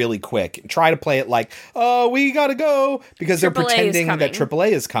of there really quick and try to play it like, oh, we got to go. Because they're pretending that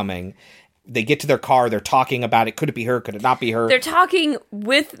AAA is coming. They get to their car. They're talking about it. Could it be her? Could it not be her? They're talking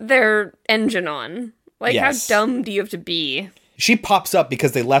with their engine on. Like, yes. How dumb do you have to be? She pops up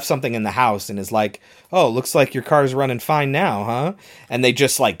because they left something in the house and is like, oh, looks like your car's running fine now, huh? And they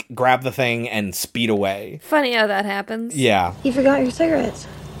just, like, grab the thing and speed away. Funny how that happens. Yeah. You forgot your cigarettes.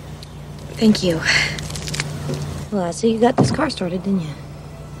 Thank you. Well, I see you got this car started, didn't you?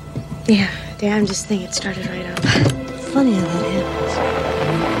 Yeah, damn, just think it started right up. Funny how that happens.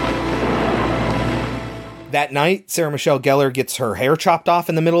 That night, Sarah Michelle Gellar gets her hair chopped off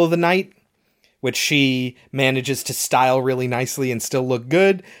in the middle of the night, which she manages to style really nicely and still look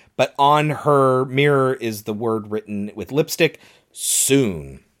good. But on her mirror is the word written with lipstick,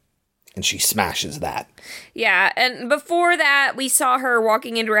 soon. And she smashes that. Yeah, and before that, we saw her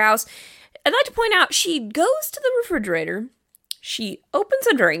walking into her house. I'd like to point out, she goes to the refrigerator, she opens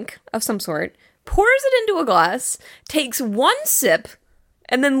a drink of some sort, pours it into a glass, takes one sip,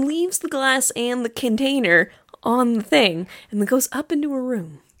 and then leaves the glass and the container on the thing, and then goes up into her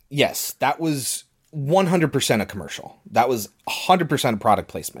room. Yes, that was 100% a commercial. That was 100% a product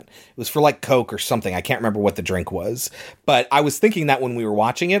placement. It was for like Coke or something. I can't remember what the drink was. But I was thinking that when we were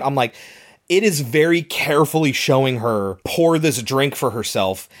watching it, I'm like, it is very carefully showing her pour this drink for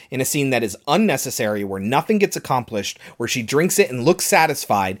herself in a scene that is unnecessary, where nothing gets accomplished, where she drinks it and looks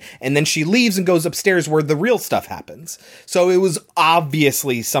satisfied, and then she leaves and goes upstairs where the real stuff happens. So it was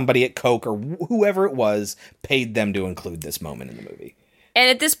obviously somebody at Coke or whoever it was paid them to include this moment in the movie. And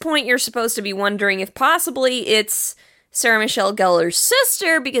at this point, you're supposed to be wondering if possibly it's Sarah Michelle Gellar's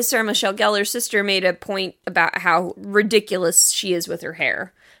sister, because Sarah Michelle Gellar's sister made a point about how ridiculous she is with her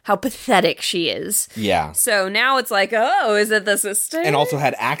hair. How pathetic she is. Yeah. So now it's like, oh, is it the sister? And also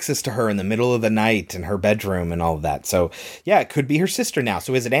had access to her in the middle of the night in her bedroom and all of that. So, yeah, it could be her sister now.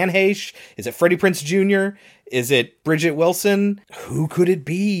 So is it Anne Heche? Is it Freddie Prinze Jr.? Is it Bridget Wilson? Who could it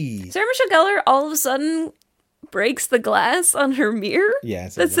be? Sarah Michelle Gellar all of a sudden breaks the glass on her mirror? Yeah.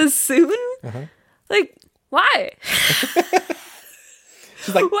 That says soon? Uh-huh. Like, why?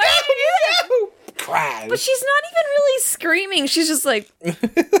 She's like, why did you do that? Cries. But she's not even really screaming. She's just like,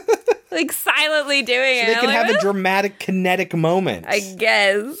 like silently doing it. So they can like, have a dramatic, kinetic moment. I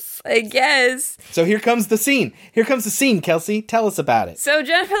guess. So here comes the scene. Kelsey. Tell us about it. So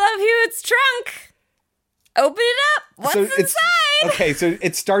Jennifer Love Hewitt's trunk. Open it up. What's inside? Okay, so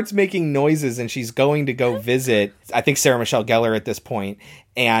it starts making noises and she's going to go visit, I think, Sarah Michelle Gellar at this point,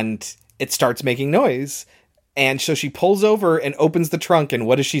 and it starts making noise. And so she pulls over and opens the trunk, and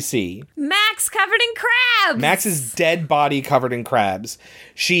what does she see? Max covered in crabs! Max's dead body covered in crabs.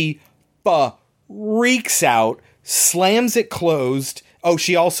 She freaks out, slams it closed. Oh,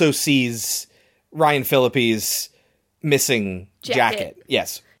 she also sees Ryan Phillippe's missing jacket.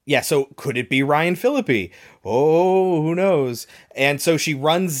 Yes. Yeah, so could it be Ryan Phillippe? Oh, who knows? And so she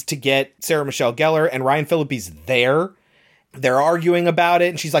runs to get Sarah Michelle Gellar, and Ryan Phillippe's there. They're arguing about it,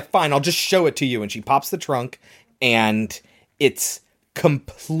 and she's like, fine, I'll just show it to you. And she pops the trunk, and it's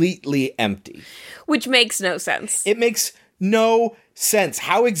completely empty. Which makes no sense. It makes no sense.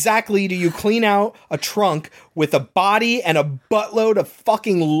 How exactly do you clean out a trunk with a body and a buttload of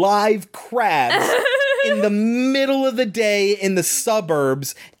fucking live crabs in the middle of the day in the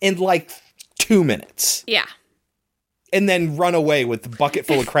suburbs in like 2 minutes? Yeah. And then run away with a bucket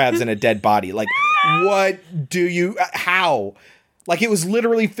full of crabs and a dead body. Like, what do you... How? Like, it was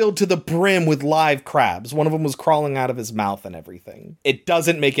literally filled to the brim with live crabs. One of them was crawling out of his mouth and everything. It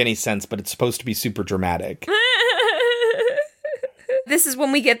doesn't make any sense, but it's supposed to be super dramatic. This is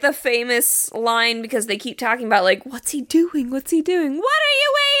when we get the famous line, because they keep talking about, like, what's he doing? What's he doing? What are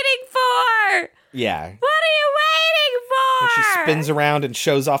you waiting for? Yeah. What are you waiting for? And she spins around and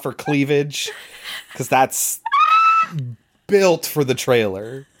shows off her cleavage. Because that's built for the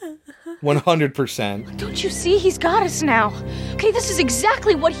trailer. 100%. Don't you see? He's got us now. Okay, this is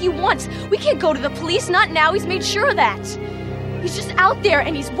exactly what he wants. We can't go to the police, not now. He's made sure of that. He's just out there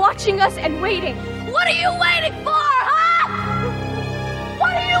and he's watching us and waiting. What are you waiting for, huh?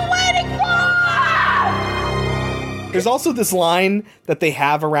 What are you waiting for? There's also this line that they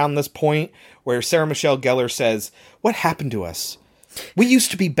have around this point where Sarah Michelle Gellar says, "What happened to us? We used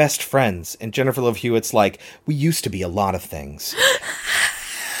to be best friends." And Jennifer Love Hewitt's like, "We used to be a lot of things."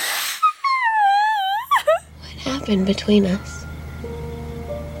 What happened between us?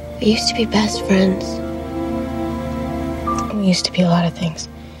 We used to be best friends. We used to be a lot of things.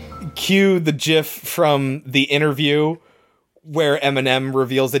 Cue the gif from The Interview where Eminem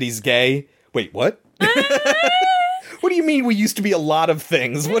reveals that he's gay. Wait, what? What do you mean we used to be a lot of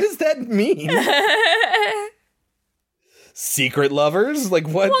things? What does that mean? Secret lovers? Like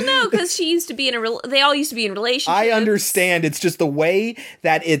what? Well, no, because she used to be they all used to be in relationships. I understand. It's just the way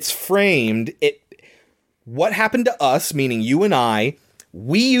that it's framed. What happened to us, meaning you and I,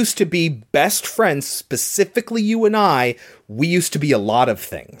 we used to be best friends, specifically you and I, we used to be a lot of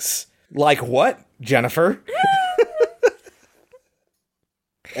things. Like what, Jennifer?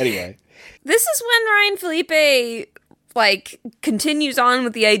 Anyway. This is when Ryan Phillippe, continues on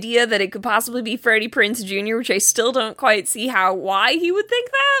with the idea that it could possibly be Freddie Prinze Jr., which I still don't quite see why he would think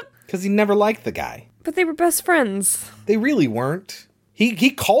that. Because he never liked the guy. But they were best friends. They really weren't.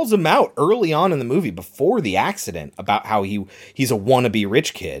 He calls him out early on in the movie before the accident about how he's a wannabe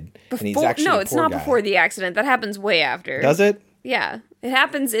rich kid. And he's actually no, a it's poor not guy. before the accident. That happens way after. Does it? Yeah. It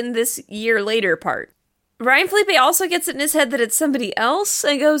happens in this year later part. Ryan Phillippe also gets it in his head that it's somebody else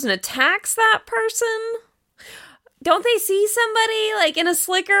and goes and attacks that person. Don't they see somebody in a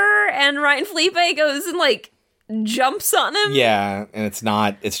slicker and Ryan Phillippe goes and jumps on him? Yeah, and it's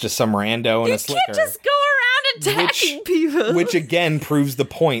just some rando in a slicker. You can't just go around attacking people. Which again proves the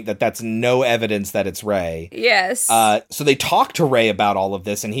point that that's no evidence that it's Ray. Yes. So they talk to Ray about all of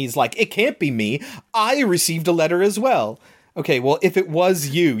this, and he's like, it can't be me. I received a letter as well. Okay, well, if it was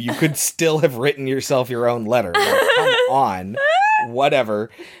you, you could still have written yourself your own letter. Like, come on. Whatever.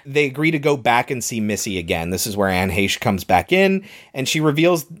 They agree to go back and see Missy again. This is where Anne Heche comes back in, and she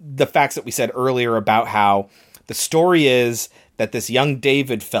reveals the facts that we said earlier about how the story is that this young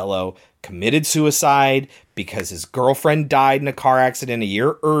David fellow committed suicide because his girlfriend died in a car accident a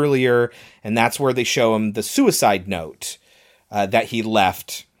year earlier, and that's where they show him the suicide note that he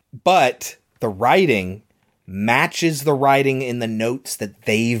left. But the writing matches the writing in the notes that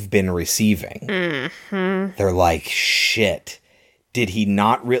they've been receiving. Mm-hmm. They're like, shit, did he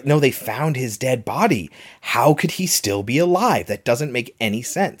not no, they found his dead body. How could he still be alive? That doesn't make any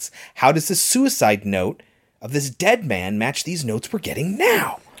sense. How does the suicide note of this dead man match these notes we're getting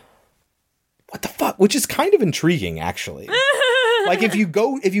now? What the fuck? Which is kind of intriguing, actually. Like, if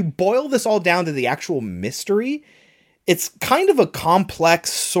you boil this all down to the actual mystery, it's kind of a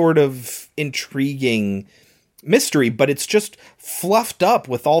complex, sort of intriguing mystery, but it's just fluffed up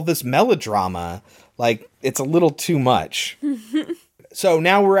with all this melodrama. Like, it's a little too much. So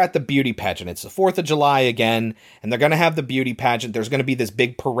now we're at the beauty pageant. It's the 4th of July again, and they're going to have the beauty pageant. There's going to be this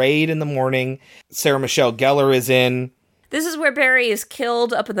big parade in the morning. Sarah Michelle Gellar is in. This is where Barry is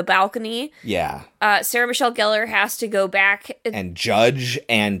killed up in the balcony. Yeah. Sarah Michelle Gellar has to go back and judge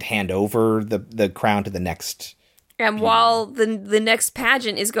and hand over the crown to the next. And while the next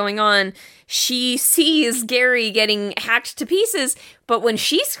pageant is going on, she sees Gary getting hacked to pieces, but when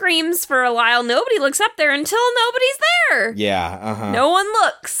she screams for a while, nobody looks up there until nobody's there. Yeah, uh-huh. No one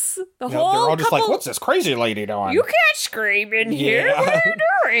looks. They're all just like, what's this crazy lady doing? You can't scream in here. What are you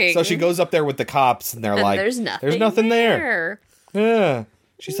doing? So she goes up there with the cops, and they're like, there's nothing there. Yeah.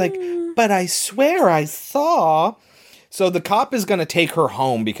 She's like, but I swear I saw. So the cop is going to take her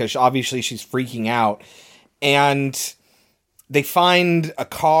home because obviously she's freaking out. And they find a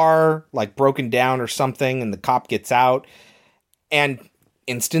car, like, broken down or something, and the cop gets out. And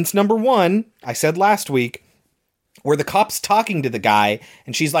instance number 1, I said last week, where the cop's talking to the guy,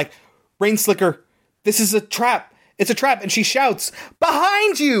 and she's like, Rain Slicker, this is a trap. It's a trap. And she shouts,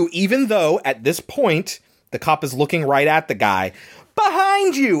 behind you! Even though, at this point, the cop is looking right at the guy.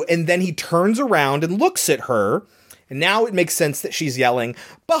 Behind you! And then he turns around and looks at her. And now it makes sense that she's yelling,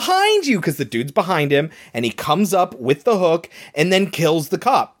 behind you, because the dude's behind him, and he comes up with the hook and then kills the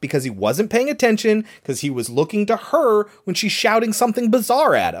cop because he wasn't paying attention because he was looking to her when she's shouting something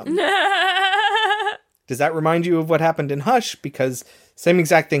bizarre at him. Does that remind you of what happened in Hush? Because same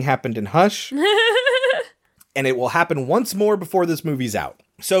exact thing happened in Hush. And it will happen once more before this movie's out.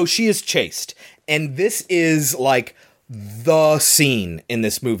 So she is chased. And this is like the scene in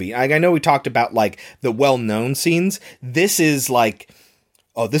this movie. I know we talked about like the well-known scenes. This is like,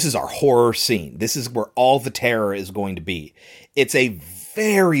 oh, this is our horror scene. This is where all the terror is going to be. It's a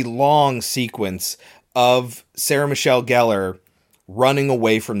very long sequence of Sarah Michelle Gellar running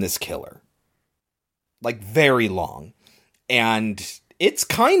away from this killer. Like, very long. And it's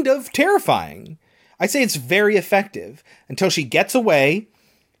kind of terrifying. I'd say it's very effective until she gets away.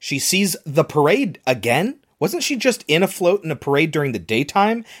 She sees the parade again. Wasn't she just in a float in a parade during the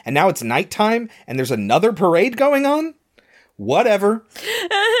daytime, and now it's nighttime, and there's another parade going on? Whatever.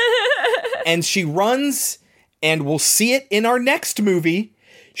 And she runs, and we'll see it in our next movie.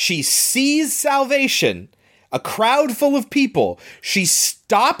 She sees salvation, a crowd full of people. She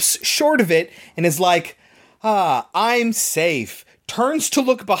stops short of it and is like, I'm safe. Turns to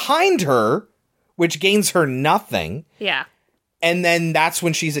look behind her, which gains her nothing. Yeah. And then that's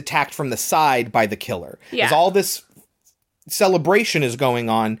when she's attacked from the side by the killer. Yeah. As all this celebration is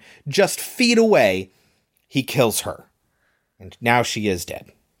going on, just feet away, he kills her. And now she is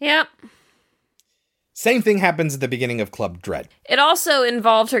dead. Yep. Same thing happens at the beginning of Club Dread. It also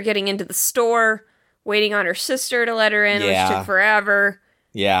involved her getting into the store, waiting on her sister to let her in, which took forever.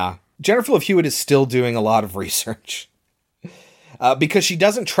 Yeah. Jennifer Love Hewitt is still doing a lot of research. Because she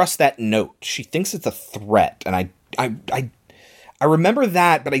doesn't trust that note. She thinks it's a threat. And I remember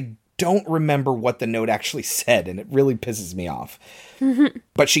that, but I don't remember what the note actually said, and it really pisses me off.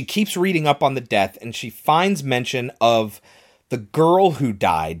 But she keeps reading up on the death, and she finds mention of the girl who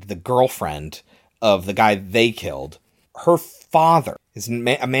died, the girlfriend of the guy they killed. Her father is a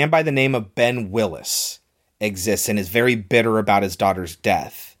man by the name of Ben Willis, exists and is very bitter about his daughter's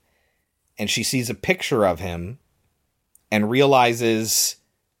death. And she sees a picture of him and realizes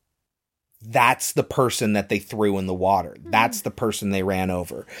that's the person that they threw in the water. That's the person they ran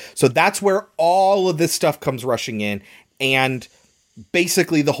over. So that's where all of this stuff comes rushing in. And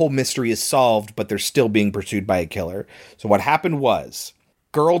basically the whole mystery is solved, but they're still being pursued by a killer. So what happened was,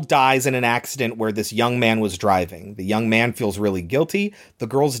 girl dies in an accident where this young man was driving. The young man feels really guilty. The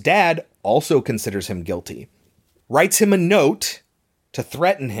girl's dad also considers him guilty. Writes him a note to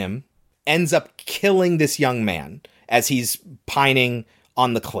threaten him, ends up killing this young man as he's pining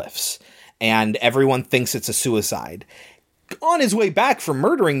on the cliffs. And everyone thinks it's a suicide. On his way back from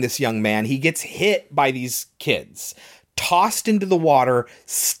murdering this young man, he gets hit by these kids, tossed into the water,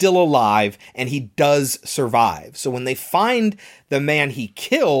 still alive, and he does survive. So when they find the man he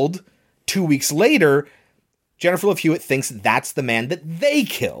killed 2 weeks later, Jennifer Love Hewitt thinks that's the man that they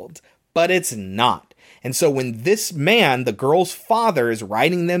killed, but it's not. And so when this man, the girl's father, is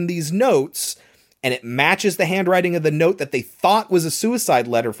writing them these notes, and it matches the handwriting of the note that they thought was a suicide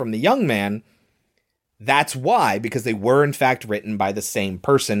letter from the young man, that's why, because they were in fact written by the same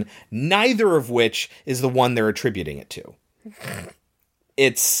person, neither of which is the one they're attributing it to.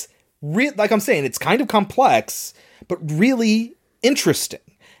 It's like I'm saying, it's kind of complex, but really interesting.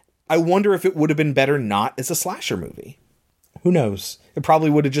 I wonder if it would have been better not as a slasher movie. Who knows? It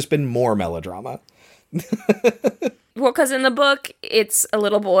probably would have just been more melodrama. Well, because in the book, it's a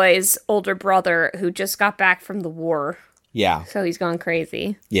little boy's older brother who just got back from the war. Yeah. So he's gone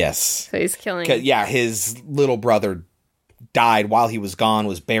crazy. Yes. So he's killing... Yeah, his little brother died while he was gone,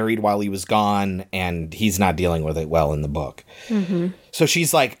 was buried while he was gone, and he's not dealing with it well in the book. Mm-hmm. So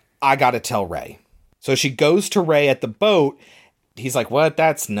she's like, I gotta tell Ray. So she goes to Ray at the boat. He's like, what?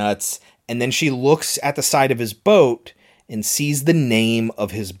 That's nuts. And then she looks at the side of his boat and sees the name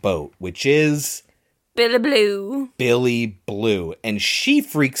of his boat, which is... Billy Blue. Billy Blue. And she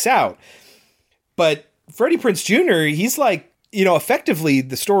freaks out. But Freddie Prinze Jr., he's like, effectively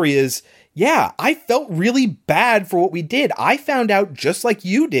the story is, yeah, I felt really bad for what we did. I found out just like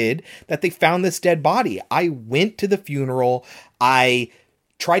you did that they found this dead body. I went to the funeral. I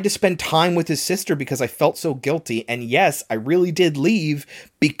tried to spend time with his sister because I felt so guilty. And yes, I really did leave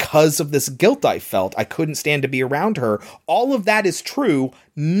because of this guilt I felt. I couldn't stand to be around her. All of that is true.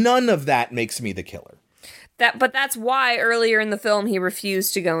 None of that makes me the killer. But that's why earlier in the film he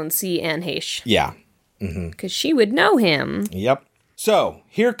refused to go and see Anne Heche. Yeah. Because she would know him. Yep. So,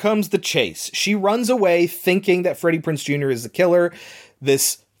 here comes the chase. She runs away thinking that Freddie Prinze Jr. is the killer.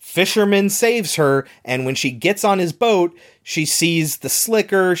 This fisherman saves her, and when she gets on his boat, she sees the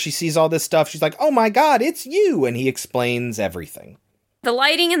slicker, she sees all this stuff. She's like, oh my god, it's you! And he explains everything. The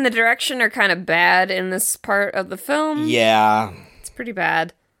lighting and the direction are kind of bad in this part of the film. Yeah. It's pretty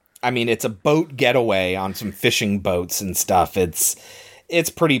bad. I mean, it's a boat getaway on some fishing boats and stuff. It's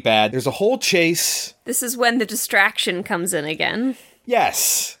pretty bad. There's a whole chase. This is when the distraction comes in again.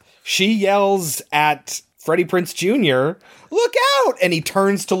 Yes. She yells at Freddie Prinze Jr., look out! And he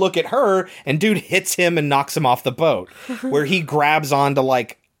turns to look at her, and dude hits him and knocks him off the boat, where he grabs onto,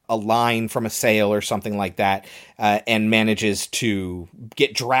 like, a line from a sail or something like that, and manages to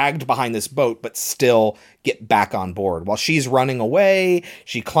get dragged behind this boat, but still get back on board. While she's running away,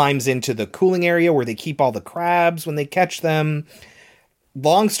 she climbs into the cooling area where they keep all the crabs when they catch them.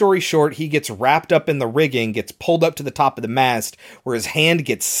 Long story short, he gets wrapped up in the rigging, gets pulled up to the top of the mast, where his hand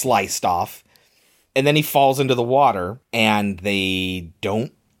gets sliced off, and then he falls into the water, and they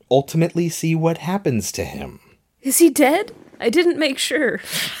don't ultimately see what happens to him. Is he dead? I didn't make sure.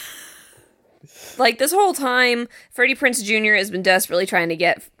 Like, this whole time, Freddie Prinze Jr. has been desperately trying to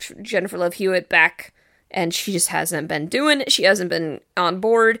get Jennifer Love Hewitt back, and she just hasn't been doing it. She hasn't been on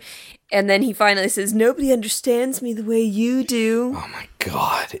board. And then he finally says, nobody understands me the way you do. Oh my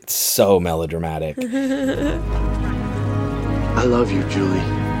god, it's so melodramatic. I love you, Julie.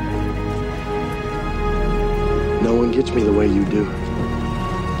 No one gets me the way you do.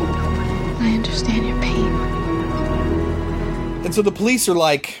 I understand your pain. And so the police are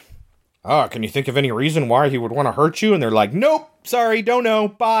like, oh, can you think of any reason why he would want to hurt you? And they're like, nope, sorry, don't know,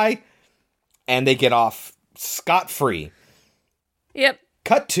 bye. And they get off scot-free. Yep.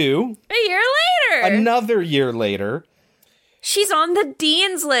 Cut to... a year later! Another year later. She's on the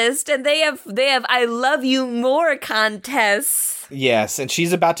Dean's list, and they have I love you more contests. Yes, and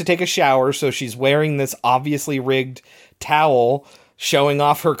she's about to take a shower, so she's wearing this obviously rigged towel, showing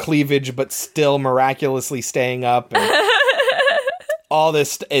off her cleavage, but still miraculously staying up. And all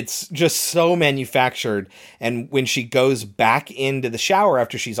this, it's just so manufactured. And when she goes back into the shower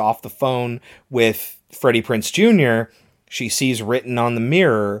after she's off the phone with Freddie Prinze Jr., she sees written on the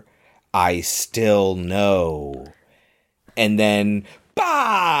mirror, I still know. And then,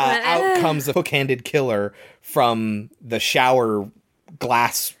 bah! Out comes a hook-handed killer from the shower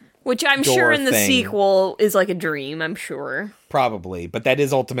glass Which I'm door sure in the thing. sequel is like a dream, I'm sure. Probably, but that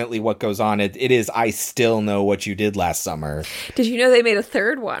is ultimately what goes on. It is I Still Know What You Did Last Summer. Did you know they made a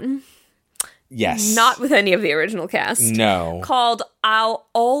third one? Yes. Not with any of the original cast. No. Called I'll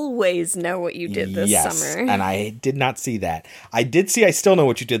Always Know What You Did This Summer. And I did not see that. I did see I Still Know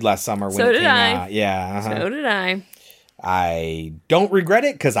What You Did Last Summer when it came out. Yeah. Uh-huh. So did I. I don't regret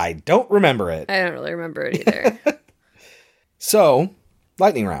it because I don't remember it. I don't really remember it either. So,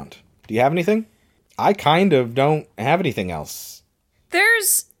 lightning round. Do you have anything? I kind of don't have anything else.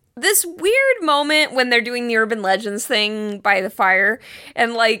 There's this weird moment when they're doing the urban legends thing by the fire,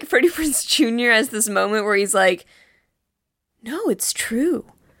 and like Freddie Prinze Jr. has this moment where he's like, no, it's true.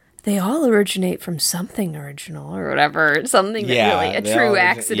 They all originate from something original or whatever. Something that really, a true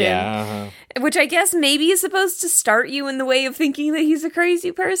accident. Yeah, uh-huh. Which I guess maybe is supposed to start you in the way of thinking that he's a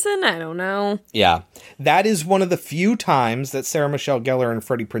crazy person. I don't know. Yeah. That is one of the few times that Sarah Michelle Gellar and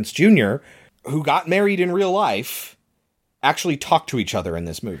Freddie Prinze Jr., who got married in real life, actually talk to each other in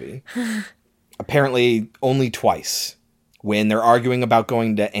this movie. Apparently only twice. When they're arguing about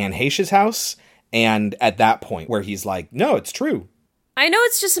going to Anne Heche's house, and at that point where he's like, no, it's true. I know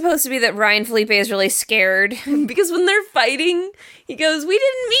it's just supposed to be that Ryan Felipe is really scared, because when they're fighting, he goes, we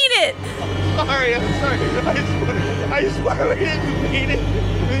didn't mean it. I'm sorry. I swear we didn't mean it.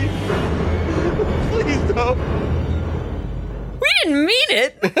 Please don't. We didn't mean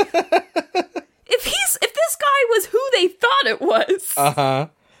it. If this guy was who they thought it was. Uh-huh.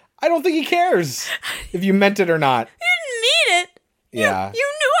 I don't think he cares if you meant it or not. You didn't mean it. Yeah.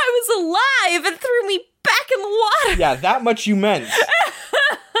 You knew I was alive and threw me back in the water. Yeah, that much you meant.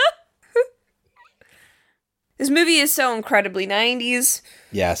 This movie is so incredibly 90s.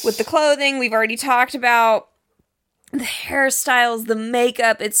 Yes. With the clothing we've already talked about. The hairstyles, the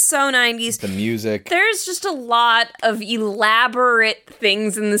makeup, it's so 90s. The music. There's just a lot of elaborate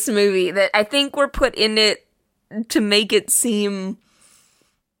things in this movie that I think were put in it to make it seem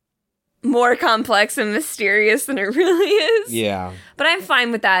more complex and mysterious than it really is. Yeah. But I'm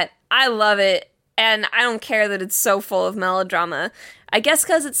fine with that. I love it. And I don't care that it's so full of melodrama. I guess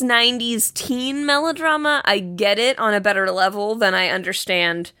because it's 90s teen melodrama, I get it on a better level than I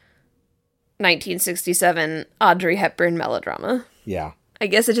understand 1967 Audrey Hepburn melodrama. Yeah. I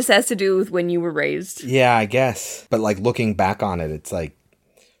guess it just has to do with when you were raised. Yeah, I guess. But like looking back on it, it's like,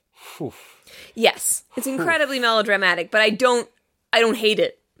 whew. Yes, it's incredibly melodramatic, but I don't hate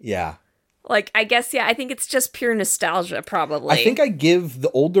it. Yeah. Like, I guess, yeah, I think it's just pure nostalgia, probably. I think I give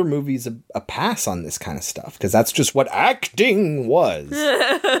the older movies a pass on this kind of stuff, because that's just what acting was. In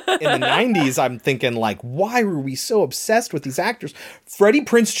the 90s, I'm thinking, like, why were we so obsessed with these actors? Freddie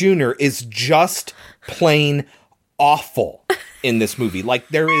Prinze Jr. is just plain awful in this movie. Like,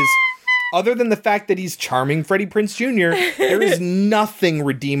 there is, other than the fact that he's charming Freddie Prinze Jr., there is nothing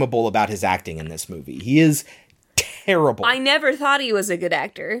redeemable about his acting in this movie. He is terrible. I never thought he was a good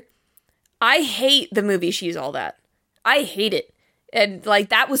actor. I hate the movie She's All That. I hate it. And, like,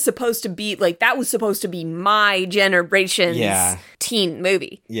 that was supposed to be my generation's teen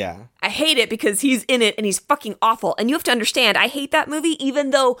movie. Yeah. I hate it because he's in it and he's fucking awful. And you have to understand, I hate that movie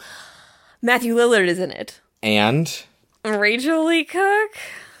even though Matthew Lillard is in it. And? Rachel Lee Cook?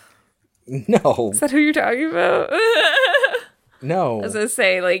 No. Is that who you're talking about? No. I was gonna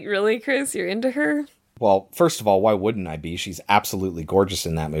say, like, really, Chris? You're into her? Well, first of all, why wouldn't I be? She's absolutely gorgeous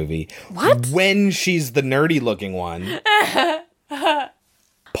in that movie. What? When she's the nerdy-looking one.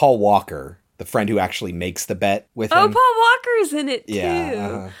 Paul Walker, the friend who actually makes the bet with him. Oh, Paul Walker's in it, too.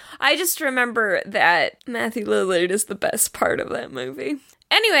 Yeah. I just remember that Matthew Lillard is the best part of that movie.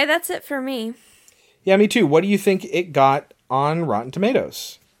 Anyway, that's it for me. Yeah, me too. What do you think it got on Rotten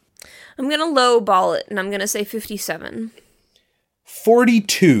Tomatoes? I'm going to lowball it, and I'm going to say 57.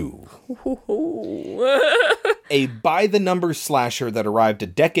 42. A by-the-numbers slasher that arrived a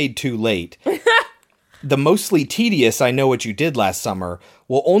decade too late. The mostly tedious I Know What You Did Last Summer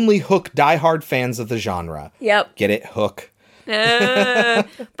will only hook diehard fans of the genre. Yep. Get it? Hook. But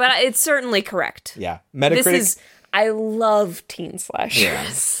it's certainly correct. Yeah. Metacritic. I love teen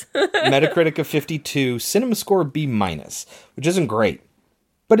slashers. Yeah. Metacritic of 52. Cinema score B-, which isn't great.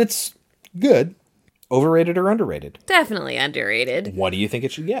 But it's good. Overrated or underrated? Definitely underrated. What do you think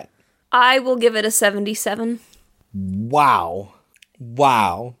it should get? I will give it a 77. Wow.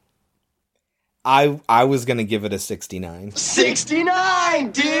 I was going to give it a 69.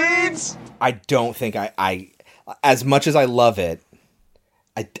 69, dudes! I don't think I as much as I love it,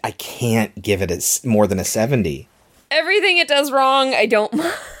 I can't give it more than a 70. Everything it does wrong, I don't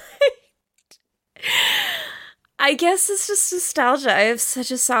mind. I guess it's just nostalgia. I have such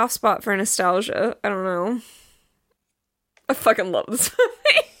a soft spot for nostalgia. I don't know. I fucking love this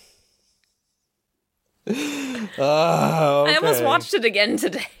movie. I almost watched it again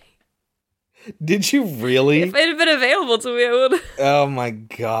today. Did you really? If it had been available to me, I would. Oh my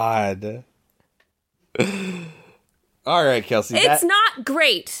god. All right, Kelsey. It's not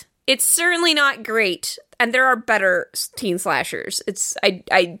great. It's certainly not great. And there are better teen slashers. If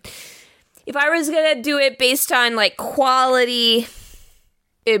I was gonna do it based on like quality,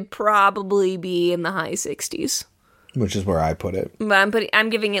 it'd probably be in the high 60s. Which is where I put it. But I'm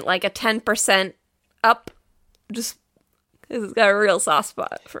giving it like a 10% up, just because it's got a real soft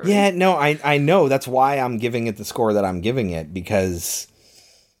spot for me. Yeah, no, I know. That's why I'm giving it the score that I'm giving it, because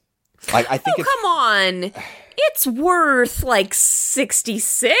I think come on. It's worth like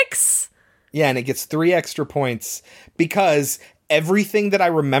 66. Yeah, and it gets 3 extra points because everything that I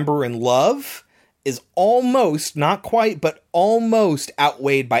remember and love is almost, not quite, but almost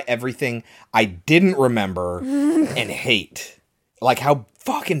outweighed by everything I didn't remember and hate. Like how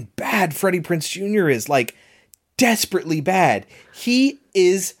fucking bad Freddie Prinze Jr. is. Like, desperately bad. He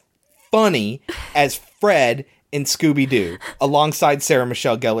is funny as Fred in Scooby-Doo, alongside Sarah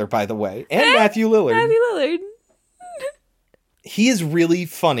Michelle Gellar, by the way, and Matthew Lillard. Matthew Lillard. He is really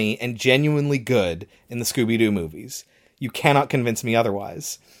funny and genuinely good in the Scooby-Doo movies. You cannot convince me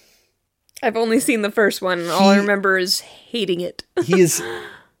otherwise. I've only seen the first one, and all I remember is hating it. He is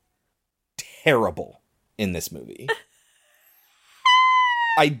terrible in this movie.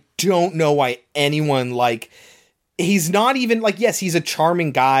 I don't know why anyone, he's not even, yes, he's a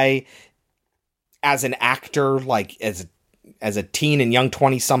charming guy as an actor, as a teen and young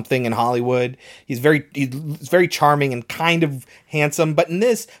 20-something in Hollywood. He's very charming and kind of handsome, but in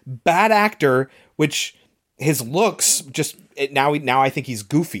this, bad actor, which his looks just, now I think he's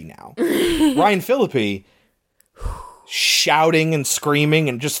goofy now. Ryan Phillippe, shouting and screaming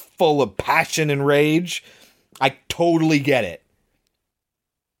and just full of passion and rage. I totally get it.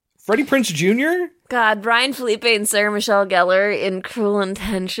 Freddie Prinze Jr.? God, Ryan Phillippe and Sarah Michelle Gellar in Cruel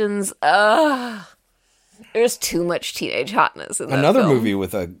Intentions. Ugh. There's too much teenage hotness in that Another film. movie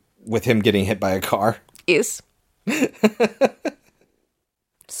with him getting hit by a car. Yes.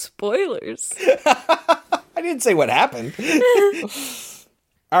 Spoilers. I didn't say what happened.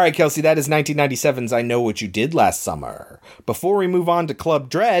 All right, Kelsey, that is 1997's I Know What You Did Last Summer. Before we move on to Club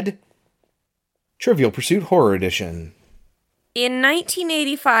Dread, Trivial Pursuit Horror Edition. In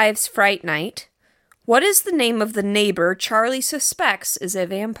 1985's Fright Night, what is the name of the neighbor Charlie suspects is a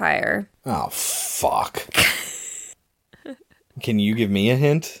vampire? Oh, fuck. Can you give me a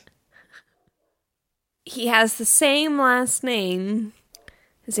hint? He has the same last name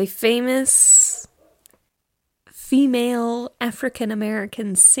as a famous female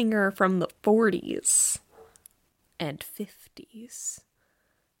African-American singer from the 40s and 50s.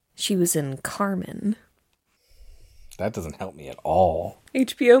 She was in Carmen. That doesn't help me at all.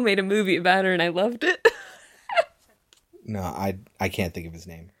 HBO made a movie about her and I loved it. No, I can't think of his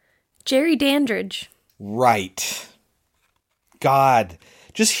name. Jerry Dandridge. Right. God,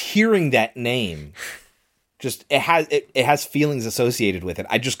 just hearing that name, just it has feelings associated with it.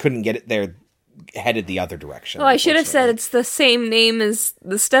 I just couldn't get it there, headed the other direction. Oh, I should have said it's the same name as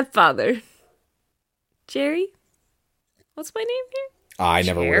the stepfather. Jerry? What's my name here? I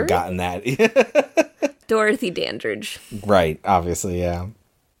never would have gotten that. Dorothy Dandridge. Right, obviously, yeah.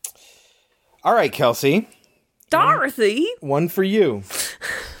 All right, Kelsey. Dorothy? One for you.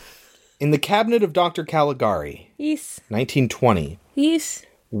 In the Cabinet of Dr. Caligari. Yes. 1920. Yes.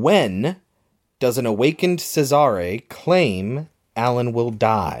 When does an awakened Cesare claim Alan will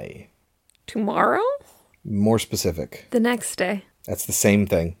die? Tomorrow? More specific. The next day. That's the same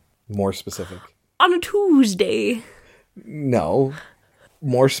thing. More specific. On a Tuesday. No.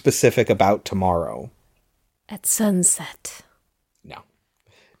 More specific about tomorrow. At sunset. No.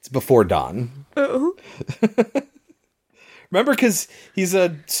 It's before dawn. Oh. Remember, because he's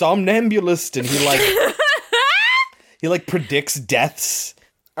a somnambulist and he predicts deaths.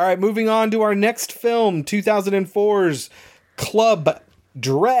 All right, moving on to our next film, 2004's Club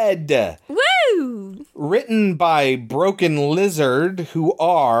Dread. Woo! Written by Broken Lizard, who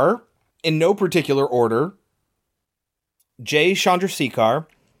are, in no particular order, Jay Chandrasekhar,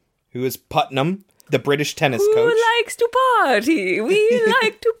 who is Putnam, the British tennis coach. Who likes to party? We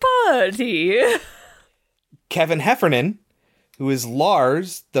like to party. Kevin Heffernan, who is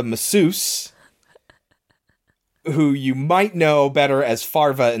Lars, the masseuse, who you might know better as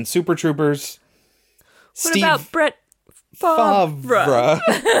Farva in Super Troopers. What about Brett Favre?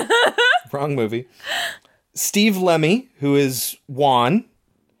 Wrong movie. Steve Lemmy, who is Juan,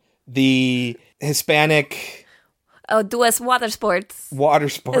 the Hispanic... Oh, do us water sports. Water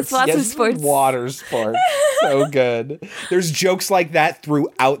sports. It's lots of sports. Water sports. So good. There's jokes like that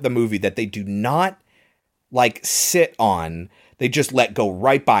throughout the movie that they do not sit on. They just let go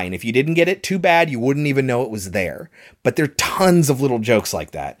right by. And if you didn't get it, too bad. You wouldn't even know it was there. But there are tons of little jokes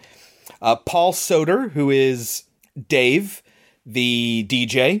like that. Paul Soter, who is Dave, the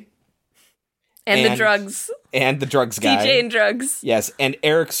DJ. And the drugs. And the drugs guy. DJ and drugs. Yes. And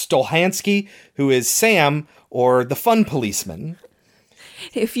Eric Stolhansky, who is Sam, or the fun policeman.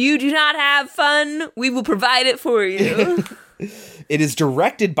 If you do not have fun, we will provide it for you. It is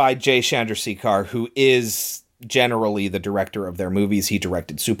directed by Jay Chandrasekhar, who is generally the director of their movies. He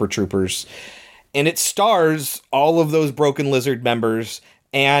directed Super Troopers. And it stars all of those Broken Lizard members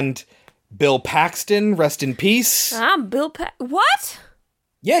and Bill Paxton, rest in peace. What?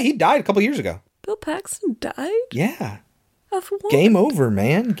 Yeah, he died a couple years ago. Bill Paxton died? Yeah. Of what? Game over,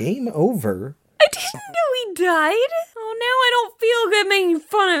 man. Game over. I didn't know he died. Oh, now I don't feel good making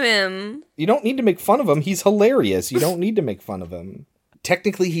fun of him. You don't need to make fun of him. He's hilarious. You don't need to make fun of him.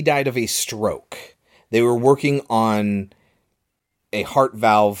 Technically, he died of a stroke. They were working on a heart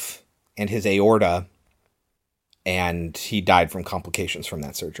valve and his aorta, and he died from complications from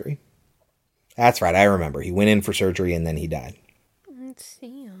that surgery. That's right, I remember. He went in for surgery and then he died. Let's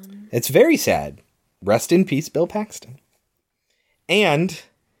see. It's very sad. Rest in peace, Bill Paxton. And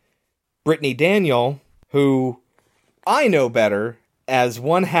Brittany Daniel, who I know better as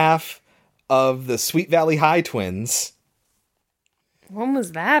one half of the Sweet Valley High twins. When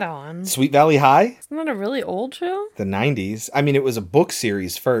was that on? Sweet Valley High? Isn't that a really old show? The 90s. I mean, it was a book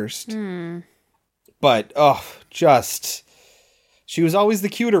series first. Hmm. But, she was always the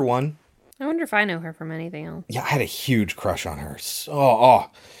cuter one. I wonder if I know her from anything else. Yeah, I had a huge crush on her.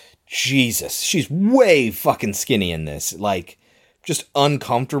 Jesus. She's way fucking skinny in this. Like, just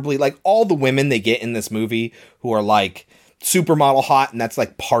uncomfortably. Like, all the women they get in this movie who are, like, supermodel hot, and that's,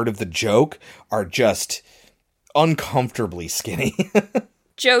 like, part of the joke, are just uncomfortably skinny.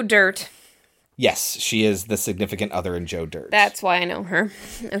 Joe Dirt. Yes, she is the significant other in Joe Dirt. That's why I know her.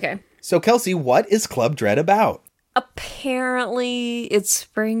 Okay. So, Kelsey, what is Club Dread about? Apparently, it's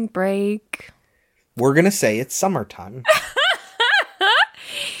spring break. We're going to say it's summertime.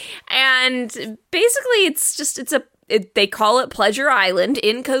 And basically, they call it Pleasure Island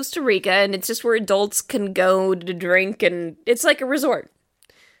in Costa Rica, and it's just where adults can go to drink, and it's like a resort.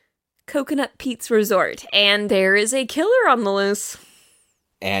 Coconut Pete's Resort. And there is a killer on the loose.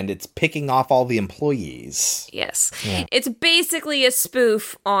 And it's picking off all the employees. Yes. Yeah. It's basically a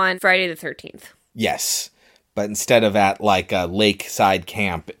spoof on Friday the 13th. Yes. But instead of at like a lakeside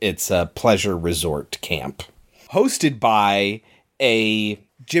camp, it's a pleasure resort camp. Hosted by a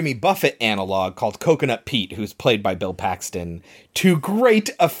Jimmy Buffett analog called Coconut Pete, who's played by Bill Paxton, to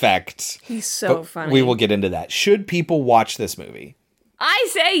great effect. He's so funny. We will get into that. Should people watch this movie? I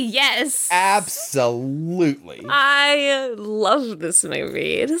say yes. Absolutely. I love this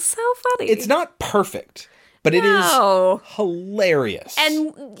movie. It is so funny. It's not perfect, but it is hilarious.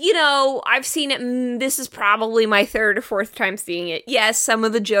 And, I've seen it. This is probably my third or fourth time seeing it. Yes, some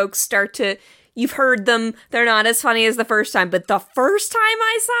of the jokes you've heard them. They're not as funny as the first time. But the first time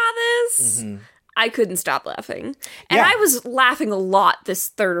I saw this, I couldn't stop laughing. And I was laughing a lot this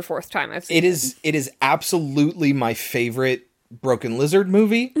third or fourth time I've seen it. It is absolutely my favorite Broken Lizard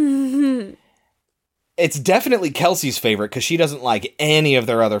movie. Mm-hmm. It's definitely Kelsey's favorite because she doesn't like any of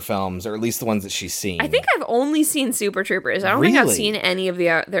their other films, or at least the ones that she's seen. I think I've only seen Super Troopers. I don't think I've seen any of the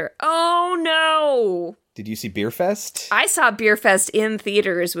other. Oh no! Did you see Beer Fest? I saw Beer Fest in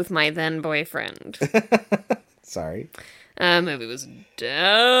theaters with my then boyfriend. Sorry. Movie was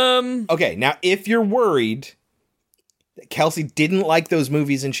dumb. Okay, now if you're worried that Kelsey didn't like those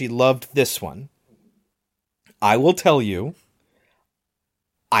movies and she loved this one, I will tell you,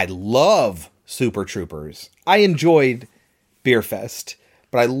 I love Super Troopers. I enjoyed Beer Fest,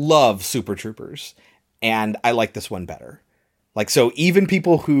 but I love Super Troopers, and I like this one better. Like, so even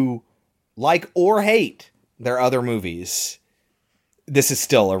people who like or hate their other movies, this is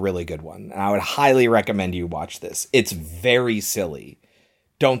still a really good one. And I would highly recommend you watch this. It's very silly.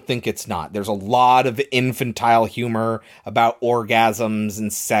 Don't think it's not. There's a lot of infantile humor about orgasms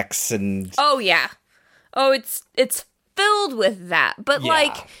and sex and... Oh, yeah. Oh, it's filled with that. But,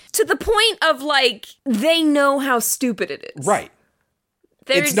 to the point of, they know how stupid it is. Right.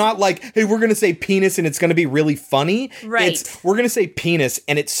 It's not like, hey, we're going to say penis and it's going to be really funny. Right. We're going to say penis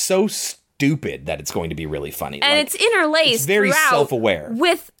and it's so stupid that it's going to be really funny. And it's interlaced It's very self-aware.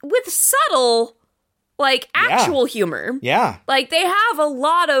 With subtle, actual humor. Yeah. They have a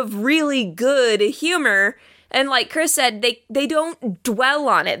lot of really good humor. And like Chris said, they don't dwell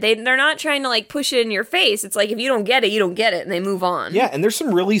on it. They're not trying to like push it in your face. It's like, if you don't get it, you don't get it, and they move on. Yeah, and there's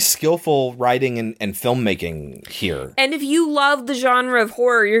some really skillful writing and filmmaking here. And if you love the genre of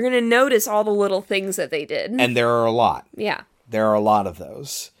horror, you're going to notice all the little things that they did. And there are a lot. Yeah. There are a lot of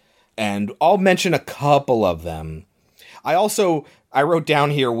those. And I'll mention a couple of them. I wrote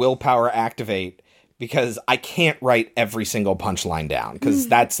down here willpower activate, because I can't write every single punchline down, because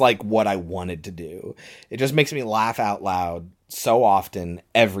that's like what I wanted to do. It just makes me laugh out loud so often,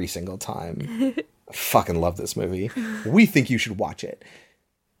 every single time. I fucking love this movie. We think you should watch it.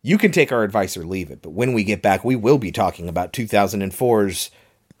 You can take our advice or leave it, but when we get back, we will be talking about 2004's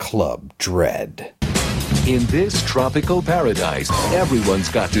Club Dread. In this tropical paradise, everyone's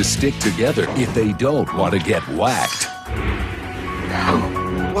got to stick together if they don't want to get whacked.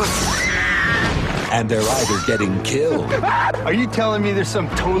 And they're either getting killed. Are you telling me there's some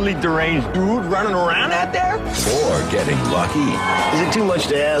totally deranged dude running around out there? Or getting lucky. Is it too much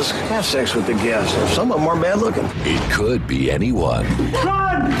to ask? Have sex with the guests. Some of them are bad looking. It could be anyone.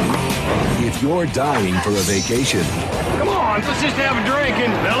 Run! If you're dying for a vacation, Come on, let's just have a drink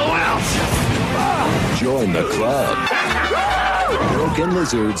and mellow out. join the club. Broken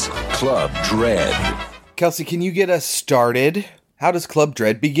Lizards Club Dread. Kelsey, can you get us started? How does Club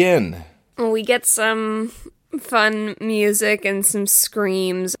Dread begin? We get some fun music and some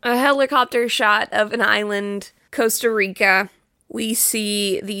screams. A helicopter shot of an island, Costa Rica. We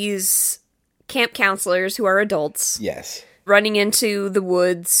see these camp counselors who are adults. Yes. Running into the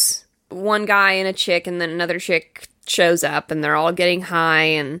woods. One guy and a chick, and then another chick shows up, and they're all getting high,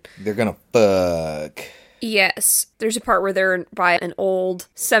 and they're gonna fuck. Yes. There's a part where they're by an old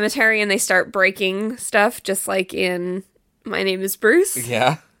cemetery, and they start breaking stuff, just like in My Name is Bruce.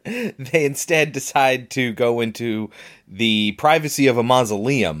 Yeah. They instead decide to go into the privacy of a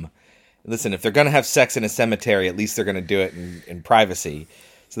mausoleum. Listen, if they're going to have sex in a cemetery, at least they're going to do it in privacy.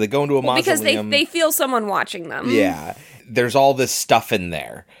 So they go into a mausoleum. Because they feel someone watching them. Yeah. There's all this stuff in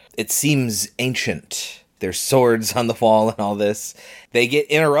there. It seems ancient. There's swords on the wall and all this. They get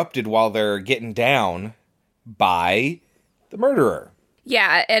interrupted while they're getting down by the murderer.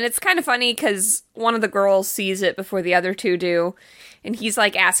 Yeah, and it's kind of funny because one of the girls sees it before the other two do. And he's,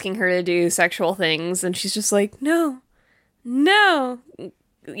 like, asking her to do sexual things, and she's just like, no. You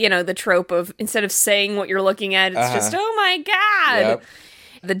know, the trope of, instead of saying what you're looking at, it's just, oh my god! Yep.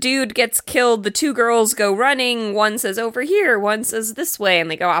 The dude gets killed, the two girls go running, one says over here, one says this way,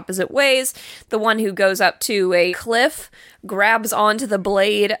 and they go opposite ways. The one who goes up to a cliff grabs onto the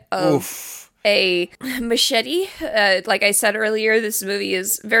blade of a machete. Like I said earlier, this movie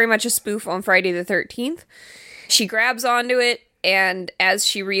is very much a spoof on Friday the 13th. She grabs onto it, and as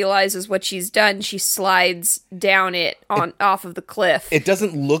she realizes what she's done, she slides down off of the cliff. It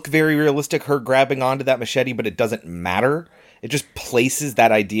doesn't look very realistic, her grabbing onto that machete, but it doesn't matter. It just places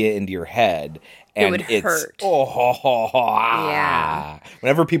that idea into your head. And it would hurt. Yeah.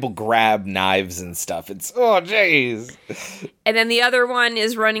 Whenever people grab knives and stuff, it's, oh, jeez. And then the other one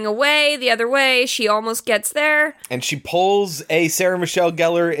is running away the other way. She almost gets there. And she pulls a Sarah Michelle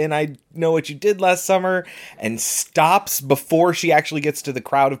Gellar in I Know What You Did Last Summer and stops before she actually gets to the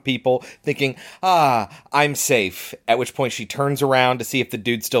crowd of people, thinking, I'm safe. At which point she turns around to see if the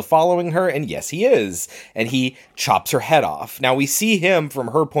dude's still following her, and yes, he is. And he chops her head off. Now, we see him from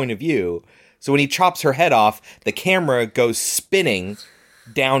her point of view. So when he chops her head off, the camera goes spinning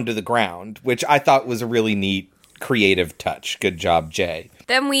down to the ground, which I thought was a really neat, creative touch. Good job, Jay.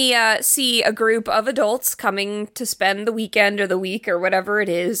 Then we see a group of adults coming to spend the weekend or the week or whatever it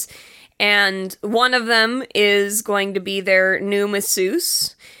is. And one of them is going to be their new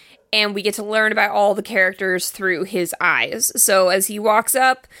masseuse. And we get to learn about all the characters through his eyes. So as he walks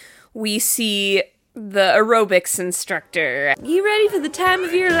up, we see the aerobics instructor. You ready for the time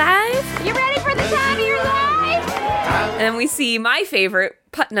of your life? You ready for the time of your life? And then we see my favorite,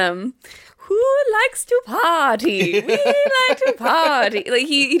 Putnam, who likes to party. We like to party. Like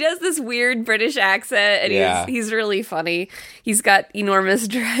he does this weird British accent, and he's really funny. He's got enormous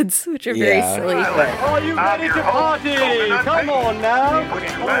dreads, which are very silly. Are you ready to party? Come on now.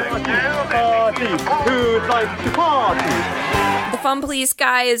 Party. Who'd like to party? The Fun Police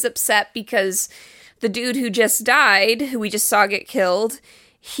guy is upset because the dude who just died, who we just saw get killed,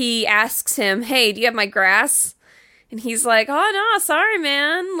 he asks him, hey, do you have my grass? And he's like, oh, no, sorry,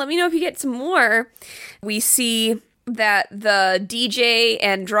 man. Let me know if you get some more. We see that the DJ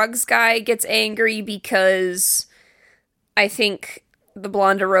and drugs guy gets angry because I think the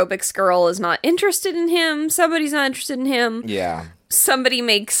blonde aerobics girl is not interested in him. Somebody's not interested in him. Yeah. Somebody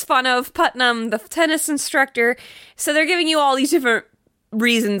makes fun of Putnam, the tennis instructor. So they're giving you all these different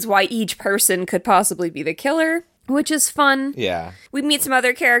reasons why each person could possibly be the killer, which is fun. Yeah. We meet some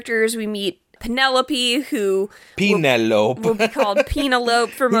other characters. We meet Penelope, who will be called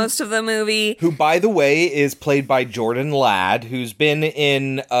Penelope for most of the movie. Who, by the way, is played by Jordan Ladd, who's been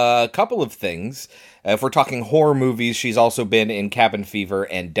in a couple of things. If we're talking horror movies, she's also been in Cabin Fever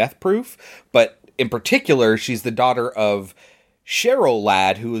and Death Proof. But in particular, she's the daughter of Cheryl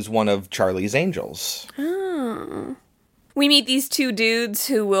Ladd, who is one of Charlie's Angels. Oh. We meet these two dudes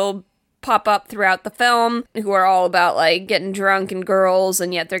who will pop up throughout the film, who are all about, like, getting drunk and girls,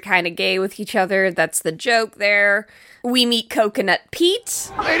 and yet they're kind of gay with each other. That's the joke there. We meet Coconut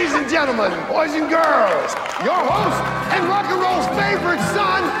Pete. Ladies and gentlemen, boys and girls, your host and rock and roll's favorite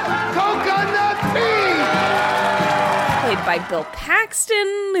son, Coconut Pete! Played by Bill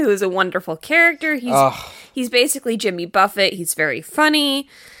Paxton, who is a wonderful character. He's basically Jimmy Buffett. He's very funny.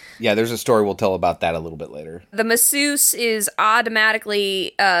 Yeah, there's a story we'll tell about that a little bit later. The masseuse is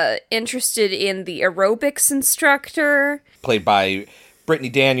automatically interested in the aerobics instructor. Played by Brittany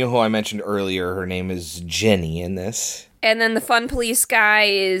Daniel, who I mentioned earlier. Her name is Jenny in this. And then the fun police guy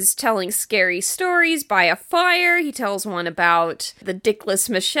is telling scary stories by a fire. He tells one about the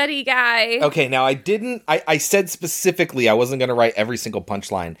dickless machete guy. Okay, now I said specifically I wasn't going to write every single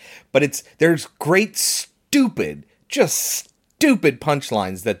punchline, but there's great stupid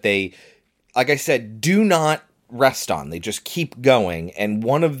punchlines that they, like I said, do not rest on. They just keep going. And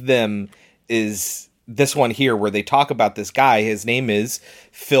one of them is this one here where they talk about this guy. His name is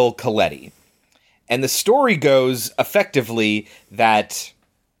Phil Coletti. And the story goes effectively that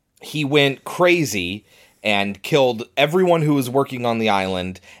he went crazy and killed everyone who was working on the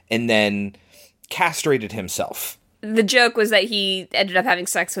island and then castrated himself. The joke was that he ended up having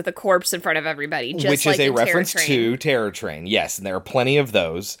sex with a corpse in front of everybody, just which like is a in reference Terror Train. to Terror Train. Yes, and there are plenty of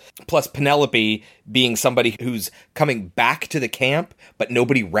those. Plus Penelope being somebody who's coming back to the camp, but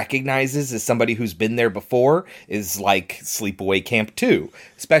nobody recognizes as somebody who's been there before, is like Sleepaway Camp 2,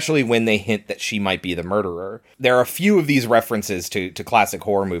 especially when they hint that she might be the murderer. There are a few of these references to classic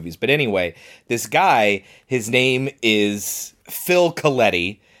horror movies, but anyway, this guy, his name is Phil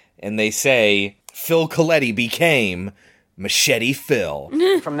Coletti, and they say Phil Coletti became Machete Phil.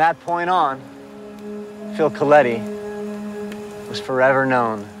 From that point on, Phil Coletti was forever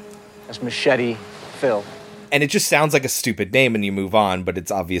known as Machete Phil. And it just sounds like a stupid name and you move on, but it's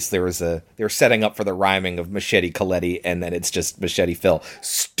obvious they're setting up for the rhyming of Machete Coletti and then it's just Machete Phil.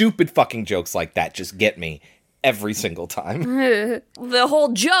 Stupid fucking jokes like that just get me every single time. The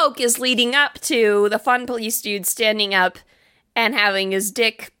whole joke is leading up to the fun police dude standing up and having his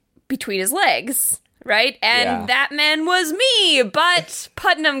dick between his legs, right? And that man was me, but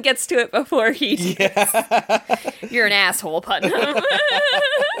Putnam gets to it before he does. You're an asshole, Putnam.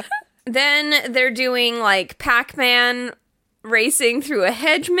 Then they're doing, like, Pac-Man racing through a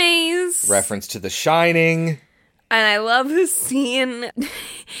hedge maze. Reference to The Shining. And I love this scene.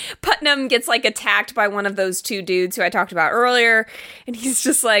 Putnam gets, like, attacked by one of those two dudes who I talked about earlier. And he's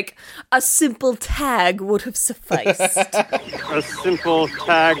just like, a simple tag would have sufficed. A simple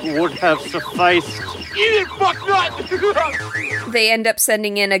tag would have sufficed. Eat it, fucknut! They end up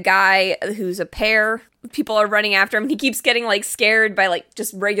sending in a guy who's a pair. People are running after him. He keeps getting, like, scared by, like,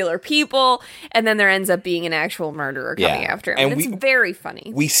 just regular people. And then there ends up being an actual murderer coming after him. And it's very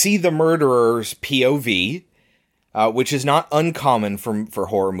funny. We see the murderer's POV. Which is not uncommon for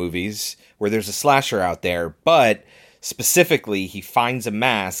horror movies, where there's a slasher out there, but specifically, he finds a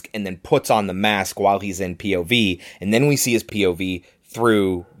mask and then puts on the mask while he's in POV, and then we see his POV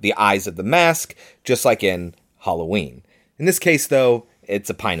through the eyes of the mask, just like in Halloween. In this case, though, it's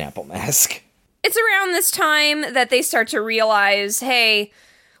a pineapple mask. It's around this time that they start to realize, hey,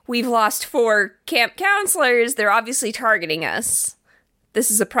 we've lost 4 camp counselors, they're obviously targeting us. This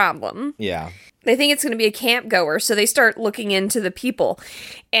is a problem. Yeah. They think it's going to be a camp goer, so they start looking into the people.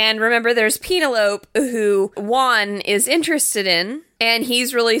 And remember, there's Penelope, who Juan is interested in, and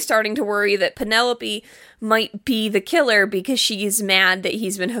he's really starting to worry that Penelope might be the killer because she's mad that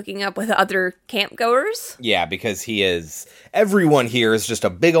he's been hooking up with other camp goers. Yeah, because he is... Everyone here is just a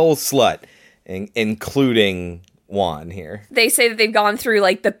big old slut, including Juan here. They say that they've gone through,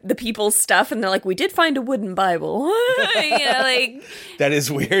 like, the people's stuff, and they're like, we did find a wooden Bible. Like... That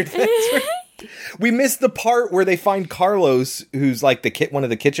is weird. That's right. We missed the part where they find Carlos, who's like one of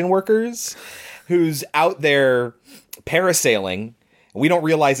the kitchen workers, who's out there parasailing. We don't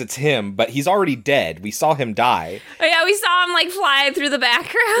realize it's him, but he's already dead. We saw him die. Oh yeah, we saw him, like, fly through the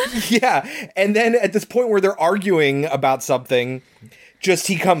background. Yeah, and then at this point where they're arguing about something, just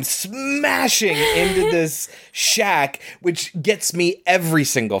he comes smashing into this shack, which gets me every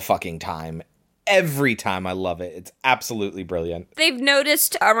single fucking time. Every time. I love it. It's absolutely brilliant. They've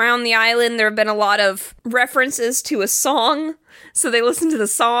noticed around the island there have been a lot of references to a song. So they listen to the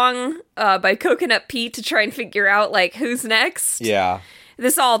song by Coconut Pete to try and figure out, like, who's next. Yeah.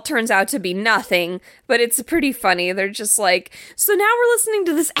 This all turns out to be nothing, but it's pretty funny. They're just like, so now we're listening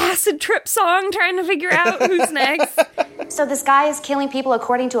to this acid trip song trying to figure out who's next. So this guy is killing people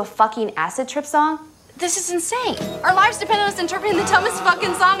according to a fucking acid trip song? This is insane. Our lives depend on us interpreting the dumbest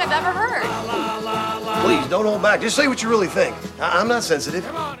fucking song I've ever heard. Please, don't hold back. Just say what you really think. I'm not sensitive.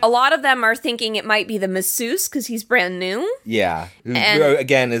 A lot of them are thinking it might be the masseuse because he's brand new. Yeah. Who, And-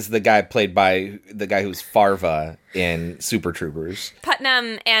 again, is the guy played by the guy who's Farva in Super Troopers.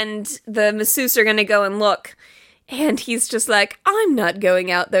 Putnam and the masseuse are going to go and look. And he's just like, I'm not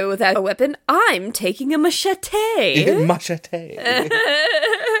going out there without a weapon. I'm taking a machete. Machete.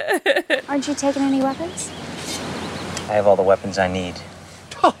 Aren't you taking any weapons? I have all the weapons I need.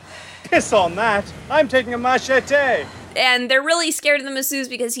 Piss on that. I'm taking a machete. And they're really scared of the masseuse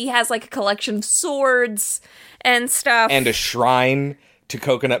because he has like a collection of swords and stuff. And a shrine to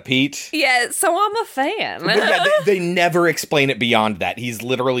Coconut Pete. Yeah, so I'm a fan. But yeah, they never explain it beyond that. He's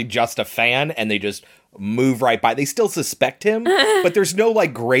literally just a fan, and they just move right by. They still suspect him, but there's no,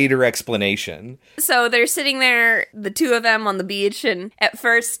 like, greater explanation. So they're sitting there, the two of them on the beach, and at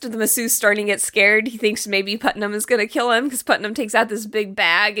first the masseuse starting to get scared. He thinks maybe Putnam is going to kill him because Putnam takes out this big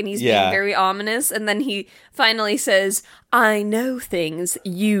bag and he's being very ominous. And then he finally says, I know things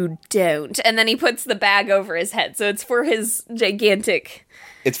you don't. And then he puts the bag over his head. So it's for his gigantic...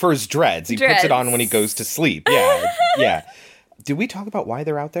 It's for his dreads. He puts it on when he goes to sleep. Yeah, yeah. Did we talk about why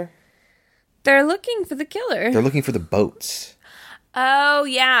they're out there? They're looking for the killer. They're looking for the boats. Oh,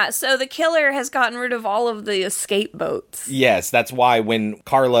 yeah. So the killer has gotten rid of all of the escape boats. Yes, that's why when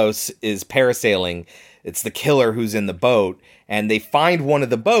Carlos is parasailing, it's the killer who's in the boat, and they find one of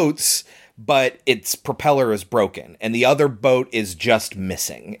the boats, but its propeller is broken, and the other boat is just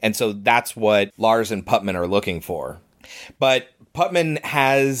missing. And so that's what Lars and Putman are looking for. But Putman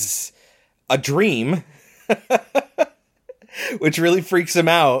has a dream, which really freaks him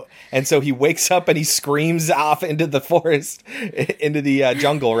out. And so he wakes up and he screams off into the forest, into the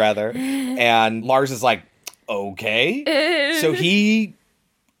jungle, rather. And Lars is like, okay. So he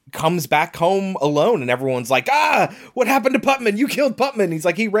comes back home alone, and everyone's like, what happened to Putman? You killed Putman. He's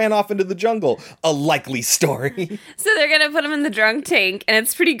like, he ran off into the jungle. A likely story. So they're going to put him in the drunk tank, and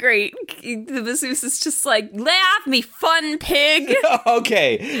it's pretty great. The masseuse is just like, lay off me, fun pig.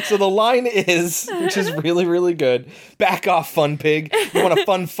 Okay, so the line is, which is really, really good, back off, fun pig. You want to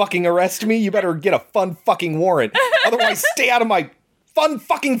fun fucking arrest me? You better get a fun fucking warrant. Otherwise, stay out of my fun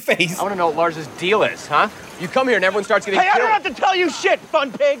fucking face. I want to know what Lars's deal is, huh? You come here and everyone starts getting killed. I don't have to tell you shit,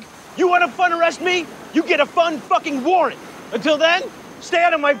 fun pig. You want to fun arrest me? You get a fun fucking warrant. Until then, stay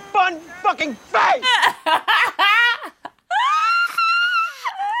out of my fun fucking face.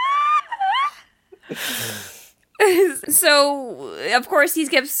 So, of course, he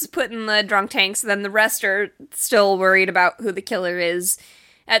gets put in the drunk tanks, and then the rest are still worried about who the killer is.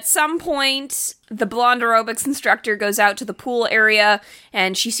 At some point, the blonde aerobics instructor goes out to the pool area,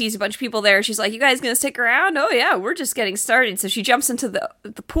 and she sees a bunch of people there. She's like, you guys gonna stick around? Oh, yeah, we're just getting started. So she jumps into the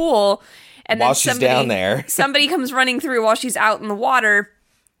pool, and while then she's down there, somebody comes running through while she's out in the water.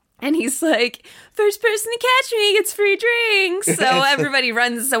 And he's like, first person to catch me gets free drinks. So everybody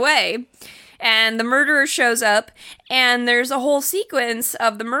runs away. And the murderer shows up, and there's a whole sequence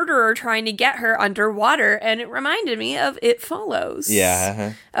of the murderer trying to get her underwater, and it reminded me of It Follows.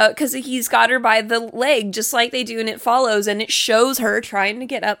 Yeah. Because he's got her by the leg, just like they do in It Follows, and it shows her trying to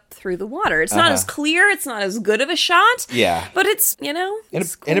get up through the water. It's not as clear, it's not as good of a shot. Yeah. But it's, you know, and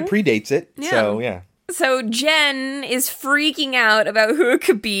it's it predates it, Yeah. so yeah. So Jen is freaking out about who it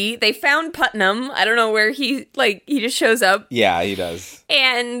could be. They found Putnam. I don't know where he just shows up. Yeah, he does.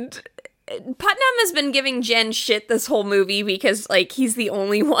 And Putnam has been giving Jen shit this whole movie because, like, he's the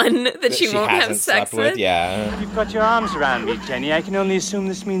only one that she won't have sex with. Yeah. You've got your arms around me, Jenny. I can only assume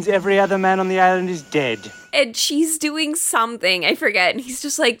this means every other man on the island is dead. And she's doing something, I forget, and he's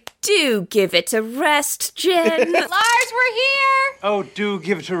just like, do give it a rest, Jen. Lars, we're here! Oh, do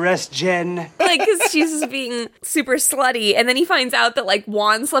give it a rest, Jen. Like, because she's just being super slutty, and then he finds out that, like,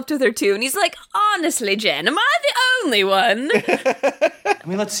 Juan slept with her too, and he's like, honestly, Jen, am I the only one? I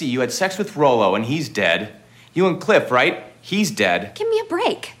mean, let's see, you had sex with Rollo, and he's dead. You and Cliff, right? He's dead. Give me a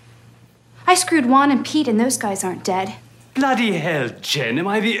break. I screwed Juan and Pete, and those guys aren't dead. Bloody hell, Jen, am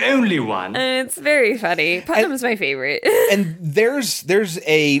I the only one? It's very funny. Putnam's my favorite. And there's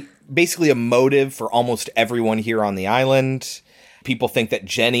basically a motive for almost everyone here on the island. People think that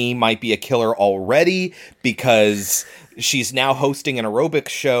Jenny might be a killer already because She's now hosting an aerobics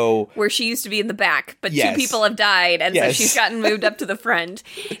show. Where she used to be in the back, but Yes. 2 people have died, and so she's gotten moved up to the front.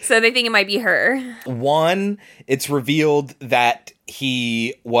 So they think it might be her. One, it's revealed that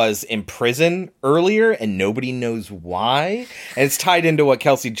he was in prison earlier and nobody knows why. And it's tied into what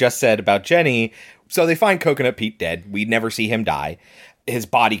Kelsey just said about Jenny. So they find Coconut Pete dead. We never see him die. His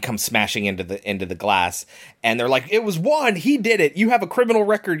body comes smashing into the glass, and they're like, "It was Juan. He did it. You have a criminal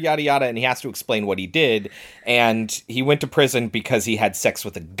record, yada yada." And he has to explain what he did. And he went to prison because he had sex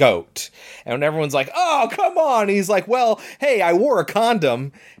with a goat. And everyone's like, "Oh, come on!" And he's like, "Well, hey, I wore a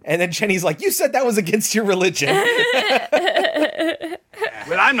condom." And then Jenny's like, "You said that was against your religion."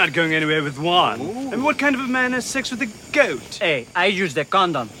 Well, I'm not going anywhere with Juan. I mean, what kind of a man has sex with a goat? Hey, I used a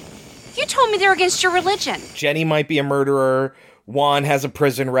condom. You told me they're against your religion. Jenny might be a murderer. Juan has a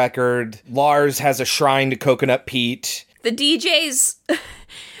prison record. Lars has a shrine to Coconut Pete. The DJ's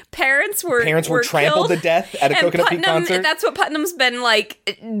parents were trampled killed, to death at a Coconut Pete concert. That's what Putnam's been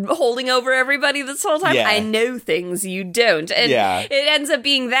like holding over everybody this whole time. Yeah. I know things you don't. And it ends up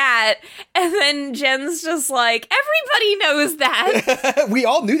being that. And then Jen's just like, everybody knows that. We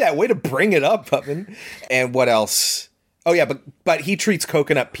all knew that. Way to bring it up, Putman. And what else? Oh yeah, but he treats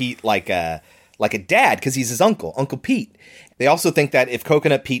Coconut Pete like a dad because he's his uncle, Uncle Pete. They also think that if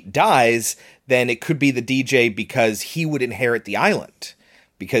Coconut Pete dies, then it could be the DJ because he would inherit the island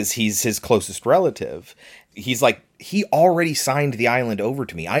because he's his closest relative. He's like, he already signed the island over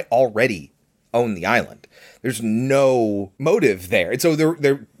to me. I already own the island. There's no motive there. And so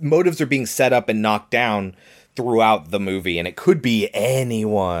their motives are being set up and knocked down throughout the movie, and it could be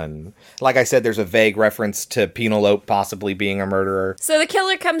anyone. Like I said, there's a vague reference to Penelope possibly being a murderer. So the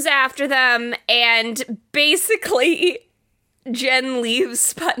killer comes after them, and basically Jen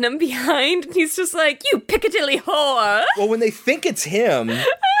leaves Putnam behind, and he's just like, "You Piccadilly whore." Well, when they think it's him,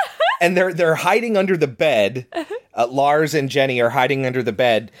 and they're hiding under the bed, Lars and Jenny are hiding under the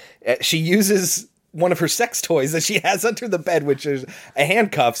bed, she uses one of her sex toys that she has under the bed, which is a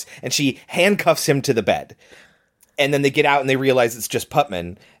handcuffs, and she handcuffs him to the bed. And then they get out and they realize it's just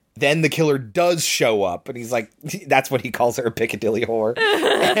Putman. Then the killer does show up, and he's like, that's what he calls her, a Piccadilly whore.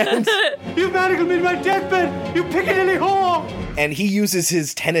 And you manacled me in my deathbed, you Piccadilly whore! And he uses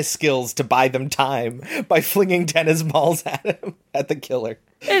his tennis skills to buy them time by flinging tennis balls at him, at the killer.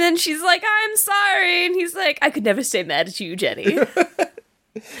 And then she's like, "I'm sorry." And he's like, "I could never stay mad at you, Jenny."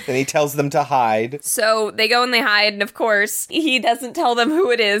 And he tells them to hide. So they go and they hide, and of course, he doesn't tell them who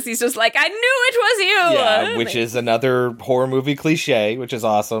it is. He's just like, "I knew it was you!" Yeah, which is another horror movie cliche, which is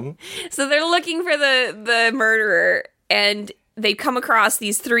awesome. So they're looking for the murderer, and they come across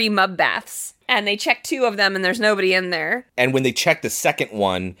these 3 mud baths. And they check 2 of them, and there's nobody in there. And when they check the second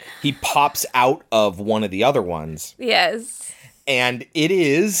one, he pops out of one of the other ones. Yes. And it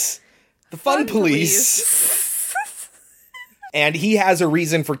is the Fun Police. And he has a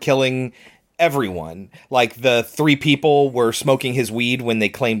reason for killing everyone. Like, the 3 people were smoking his weed when they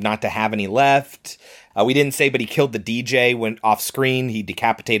claimed not to have any left. We didn't say, but he killed the DJ when off screen. He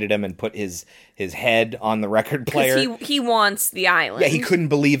decapitated him and put his head on the record player. Because he wants the island. Yeah, he couldn't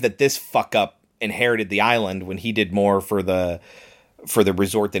believe that this fuck-up inherited the island when he did more for the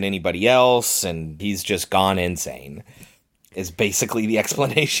resort than anybody else, and he's just gone insane, is basically the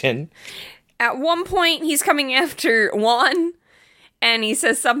explanation. At one point, he's coming after Juan, and he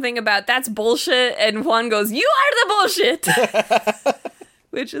says something about, "That's bullshit," and Juan goes, "You are the bullshit!"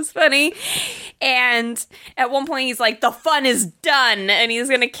 Which is funny. And at one point, he's like, "The fun is done," and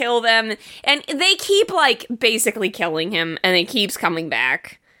he's gonna kill them. And they keep, like, basically killing him, and he keeps coming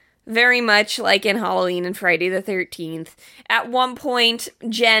back. Very much like in Halloween and Friday the 13th. At one point,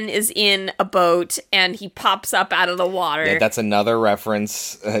 Jen is in a boat, and he pops up out of the water. Yeah, that's another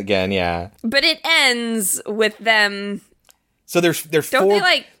reference again, yeah. But it ends with them... So there's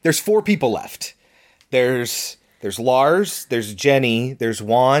 4 people left. There's Lars, there's Jenny, there's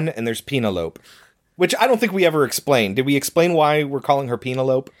Juan, and there's Penelope. Which I don't think we ever explained. Did we explain why we're calling her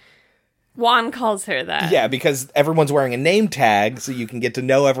Penelope? Juan calls her that. Yeah, because everyone's wearing a name tag so you can get to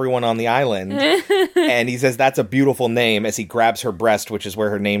know everyone on the island. And he says that's a beautiful name as he grabs her breast, which is where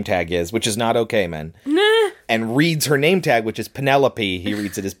her name tag is, which is not okay, man. And reads her name tag, which is Penelope. He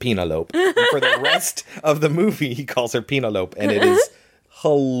reads it as Penelope. And for the rest of the movie, he calls her Penelope, and it is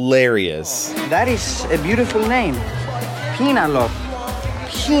hilarious. That is a beautiful name. Penelope.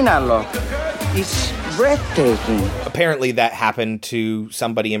 Penelope. It's breathtaking. Apparently that happened to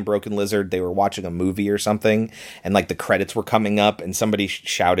somebody in Broken Lizard. They were watching a movie or something, and like the credits were coming up, and somebody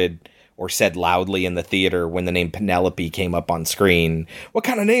shouted or said loudly in the theater when the name Penelope came up on screen, "What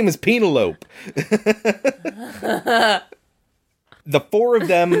kind of name is Penelope?" The 4 of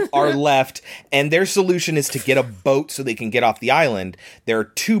them are left, and their solution is to get a boat so they can get off the island. There are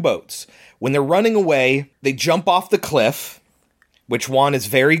 2 boats. When they're running away, they jump off the cliff, which Juan is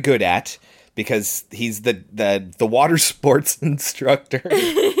very good at because he's the water sports instructor.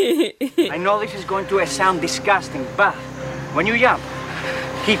 I know this is going to sound disgusting, but when you jump,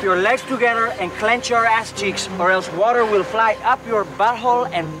 keep your legs together and clench your ass cheeks, or else water will fly up your butthole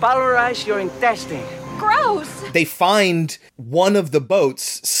and pulverize your intestine. Gross! They find one of the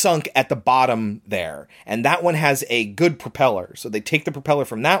boats sunk at the bottom there, and that one has a good propeller. So they take the propeller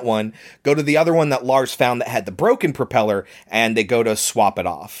from that one, go to the other one that Lars found that had the broken propeller, and they go to swap it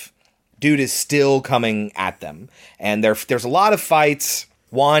off. Dude is still coming at them, and there's a lot of fights.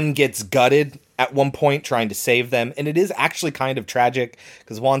 Juan gets gutted at one point trying to save them, and it is actually kind of tragic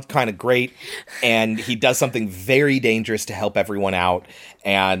because Juan's kind of great, and he does something very dangerous to help everyone out,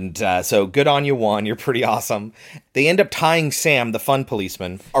 and so good on you, Juan. You're pretty awesome. They end up tying Sam, the fun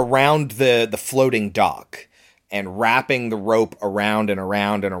policeman, around the floating dock and wrapping the rope around and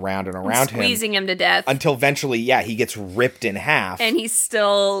around and around and around him. Squeezing him to death. Until eventually, he gets ripped in half. And he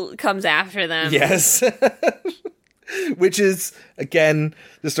still comes after them. Yes. Which is, again,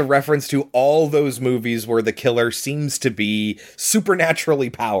 just a reference to all those movies where the killer seems to be supernaturally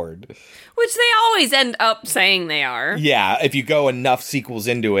powered. Which they always end up saying they are. Yeah, if you go enough sequels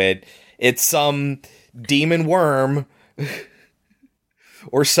into it, it's some demon worm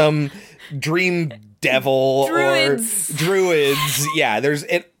or some dream devil druids. Or druids. Yeah, there's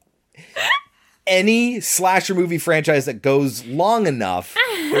any slasher movie franchise that goes long enough,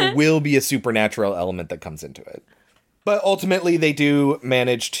 there will be a supernatural element that comes into it. But ultimately, they do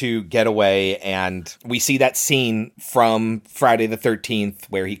manage to get away, and we see that scene from Friday the 13th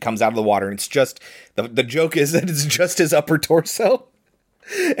where he comes out of the water, and it's just, the joke is that it's just his upper torso,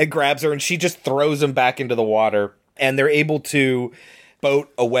 and grabs her, and she just throws him back into the water, and they're able to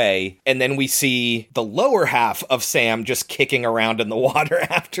boat away, and then we see the lower half of Sam just kicking around in the water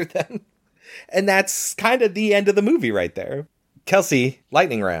after them. And that's kind of the end of the movie right there. Kelsey,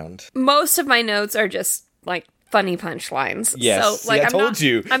 lightning round. Most of my notes are just, like, funny punchlines. Yes, so, like, I told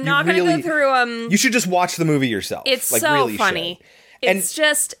you. I'm not going to go through You should just watch the movie yourself. It's like, so really funny. Should. It's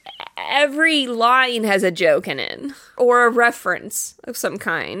just every line has a joke in it or a reference of some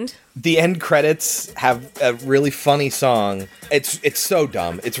kind. The end credits have a really funny song. It's so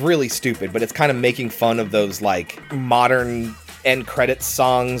dumb. It's really stupid, but it's kind of making fun of those like modern end credits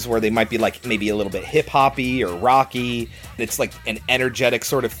songs where they might be like maybe a little bit hip-hoppy or rocky. It's like an energetic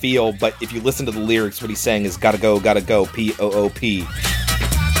sort of feel, but if you listen to the lyrics, what he's saying is gotta go, P-O-O-P.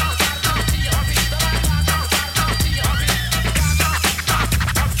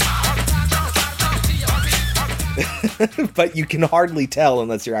 But you can hardly tell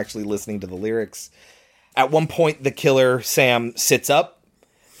unless you're actually listening to the lyrics. At one point, the killer, Sam, sits up.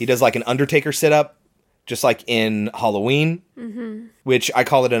 He does like an Undertaker sit-up, just like in Halloween, which I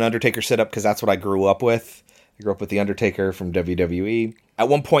call it an Undertaker sit-up because that's what I grew up with. I grew up with The Undertaker from WWE. At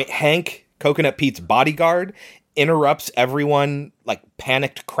one point, Hank, Coconut Pete's bodyguard, interrupts everyone, like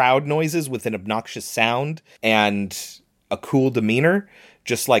panicked crowd noises with an obnoxious sound and a cool demeanor.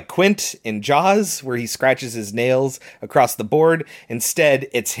 Just like Quint in Jaws, where he scratches his nails across the board. Instead,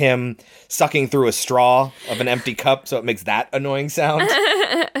 it's him sucking through a straw of an empty cup, so it makes that annoying sound.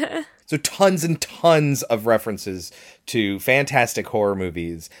 So tons and tons of references to fantastic horror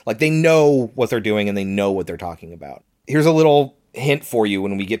movies. Like, they know what they're doing and they know what they're talking about. Here's a little hint for you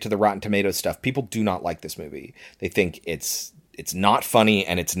when we get to the Rotten Tomatoes stuff. People do not like this movie. They think it's not funny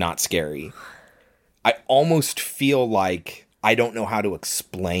and it's not scary. I almost feel like I don't know how to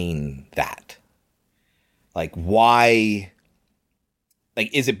explain that. Like, why? Like,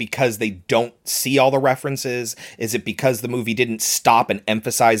 is it because they don't see all the references? Is it because the movie didn't stop and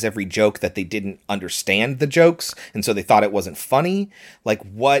emphasize every joke that they didn't understand the jokes, and so they thought it wasn't funny? Like,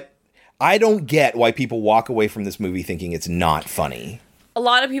 what? I don't get why people walk away from this movie thinking it's not funny. A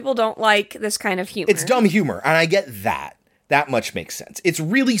lot of people don't like this kind of humor. It's dumb humor, and I get that. That much makes sense. It's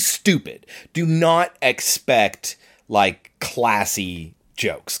really stupid. Do not expect like classy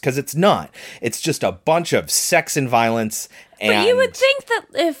jokes, because it's not. It's just a bunch of sex and violence. And but you would think that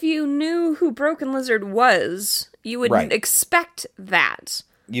if you knew who Broken Lizard was, you would expect that.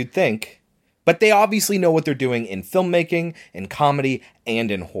 You'd think. But they obviously know what they're doing in filmmaking, in comedy,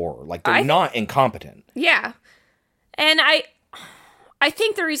 and in horror. Like, they're not incompetent. Yeah. And I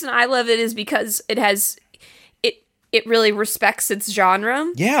think the reason I love it is because it really respects its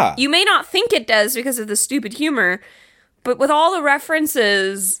genre. Yeah. You may not think it does because of the stupid humor, but with all the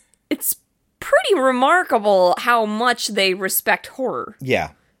references, it's pretty remarkable how much they respect horror.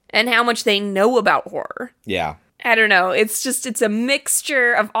 Yeah. And how much they know about horror. Yeah. I don't know. It's a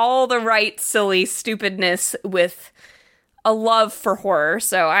mixture of all the right silly stupidness with a love for horror.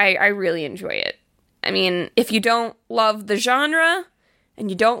 So I really enjoy it. I mean, if you don't love the genre and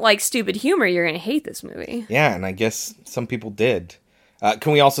you don't like stupid humor, you're going to hate this movie. Yeah, and I guess some people did.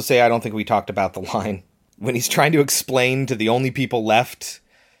 Can we also say, I don't think we talked about the line when he's trying to explain to the only people left.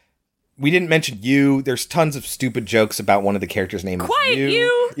 We didn't mention you. There's tons of stupid jokes about one of the characters' names. Quiet,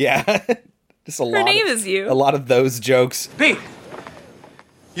 you. Yeah. Just a lot. Her name is you. A lot of those jokes. Pete,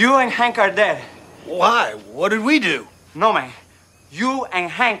 you and Hank are dead. Why? What did we do? No, man. You and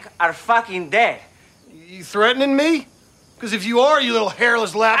Hank are fucking dead. You threatening me? Because if you are, you little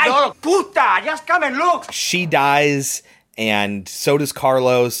hairless lapdog. Ay, puta! Just come and look! She dies, and so does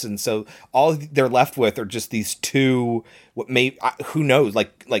Carlos, and so all they're left with are just these two, who knows,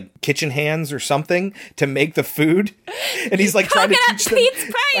 like kitchen hands or something to make the food. And he's like trying to teach them. Pete's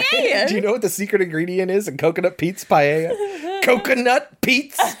paella. Do you know what the secret ingredient is in Coconut Pete's paella? Coconut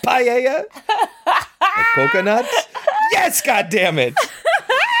Pete's paella? A coconut? Yes, goddammit!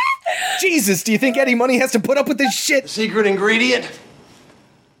 Jesus, do you think Eddie Money has to put up with this shit? Secret ingredient?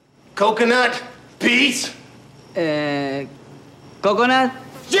 Coconut? Peas? Coconut?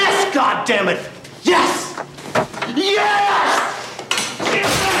 Yes, goddammit! Yes! Yes!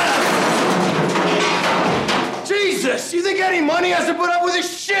 Jesus, you think Eddie Money has to put up with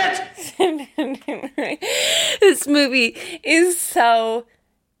this shit? This movie is so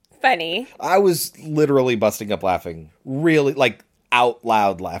funny. I was literally busting up laughing. Really, like, out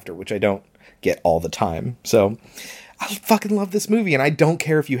loud laughter, which I don't get all the time. So I fucking love this movie, and I don't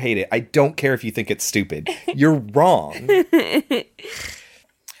care if you hate it. I don't care if you think it's stupid. You're wrong.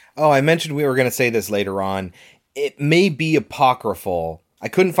 Oh, I mentioned we were going to say this later on. It may be apocryphal. I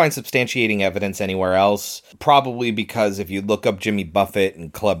couldn't find substantiating evidence anywhere else, probably because if you look up Jimmy Buffett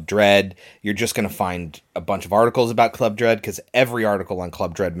and Club Dread, you're just going to find a bunch of articles about Club Dread, because every article on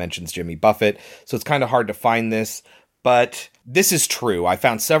Club Dread mentions Jimmy Buffett, so it's kind of hard to find this. But this is true. I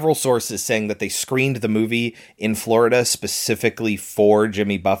found several sources saying that they screened the movie in Florida specifically for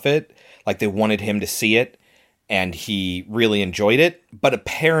Jimmy Buffett. Like, they wanted him to see it, and he really enjoyed it. But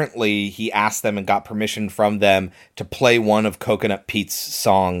apparently, he asked them and got permission from them to play one of Coconut Pete's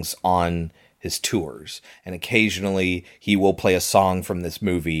songs on his tours. And occasionally, he will play a song from this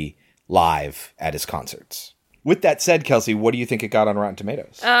movie live at his concerts. With that said, Kelsey, what do you think it got on Rotten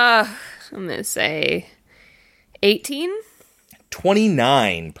Tomatoes? I'm going to say 18?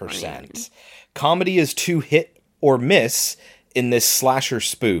 29%. Comedy is too hit or miss in this slasher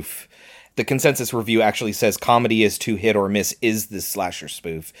spoof. The consensus review actually says comedy is too hit or miss is this slasher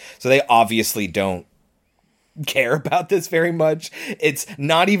spoof. So they obviously don't care about this very much. It's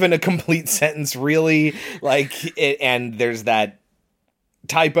not even a complete sentence, really. And there's that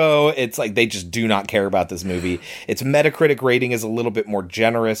typo. It's like they just do not care about this movie. Its Metacritic rating is a little bit more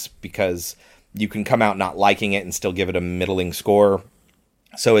generous because you can come out not liking it and still give it a middling score.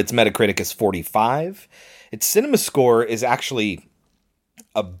 So its Metacritic is 45. Its Cinema score is actually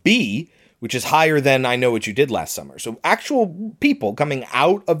a B, which is higher than I Know What You Did Last Summer. So actual people coming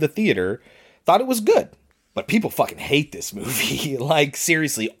out of the theater thought it was good. But people fucking hate this movie. Like,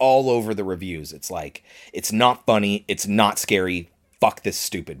 seriously, all over the reviews. It's like, it's not funny. It's not scary. Fuck this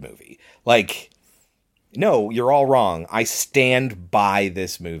stupid movie. Like, no, you're all wrong. I stand by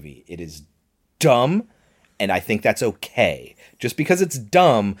this movie. It is dumb, and I think that's okay. Just because it's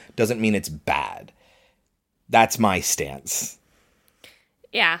dumb doesn't mean it's bad. That's my stance.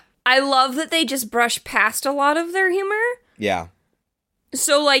 Yeah. I love that they just brush past a lot of their humor. Yeah.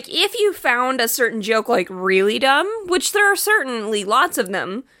 So, like, if you found a certain joke, like, really dumb, which there are certainly lots of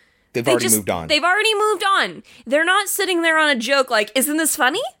them. They've already moved on. They've already moved on. They're not sitting there on a joke like, isn't this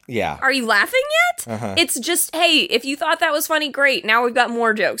funny? Yeah. Are you laughing yet? Uh-huh. It's just, hey, if you thought that was funny, great. Now we've got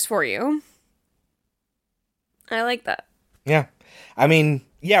more jokes for you. I like that. Yeah. I mean,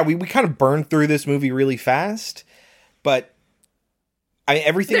 yeah, we kind of burned through this movie really fast, but I mean,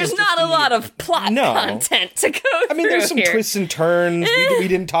 everything. There's not a lot of plot content to go through. I mean, there's some twists and turns. We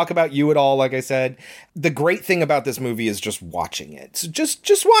didn't talk about you at all, like I said. The great thing about this movie is just watching it. So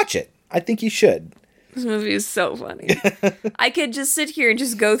just watch it. I think you should. This movie is so funny. I could just sit here and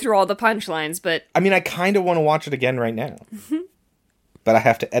just go through all the punchlines, but... I mean, I kind of want to watch it again right now. But I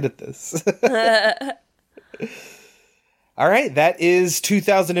have to edit this. All right, that is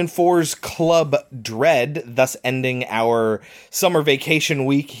 2004's Club Dread, thus ending our summer vacation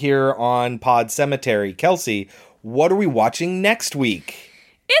week here on Pod Cemetery. Kelsey, what are we watching next week?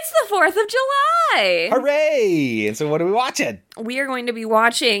 It's the 4th of July! Hooray! And so what are we watching? We are going to be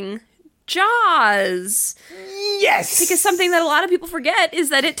watching Jaws. Yes! Because something that a lot of people forget is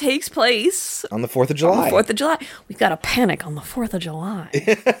that it takes place on the 4th of July. On the 4th of July. We've got to panic on the 4th of July.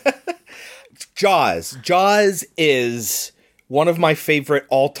 Jaws. Jaws is one of my favorite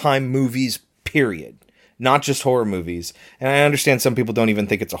all-time movies, period. Not just horror movies. And I understand some people don't even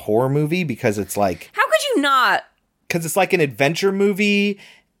think it's a horror movie because it's like... How could you not? Because it's like an adventure movie,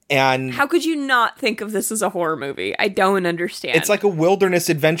 and... How could you not think of this as a horror movie? I don't understand. It's like a wilderness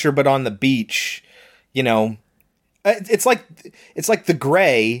adventure, but on the beach, you know. It's like The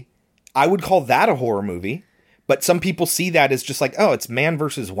Grey. I would call that a horror movie. But some people see that as just like, oh, it's man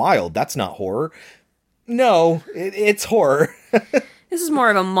versus wild. That's not horror. No, it's horror. This is more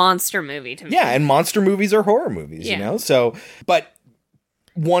of a monster movie to me. Yeah, and monster movies are horror movies, you know? So, but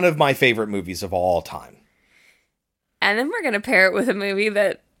one of my favorite movies of all time. And then we're going to pair it with a movie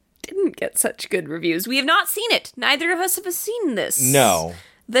that didn't get such good reviews. We have not seen it. Neither of us have seen this. No.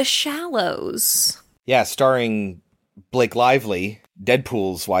 The Shallows. Yeah, starring Blake Lively,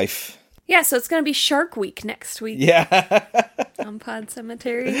 Deadpool's wife. Yeah, so it's going to be Shark Week next week. Yeah. On Pod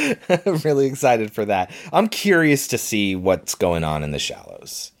Cemetery. I'm really excited for that. I'm curious to see what's going on in The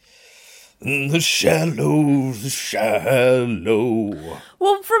Shallows. The Shallows, the Shallow.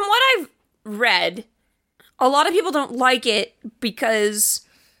 Well, from what I've read, a lot of people don't like it because...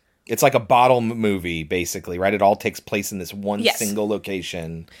 It's like a bottle movie, basically, right? It all takes place in this one single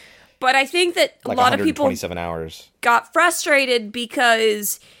location. But I think that like a lot of people 127 hours. Got frustrated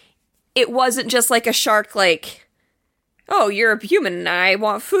because it wasn't just like a shark, like, oh, you're a human and I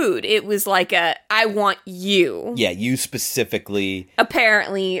want food. It was like I want you. Yeah, you specifically.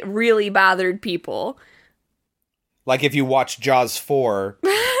 Apparently really bothered people. Like if you watch Jaws 4,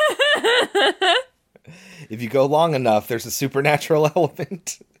 if you go long enough, there's a supernatural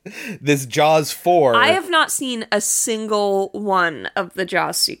element. This Jaws 4. I have not seen a single one of the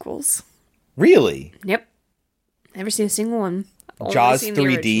Jaws sequels. Really? Yep. Never seen a single one. Jaws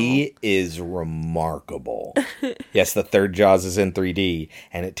 3D is remarkable. Yes, the third Jaws is in 3D,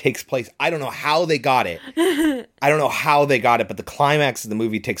 and it takes place... I don't know how they got it. But the climax of the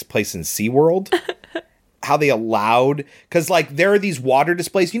movie takes place in SeaWorld. How they allowed... Because, like, there are these water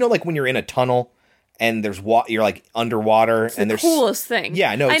displays. You know, like, when you're in a tunnel, and there's you're, like, underwater. It's and the there's coolest thing.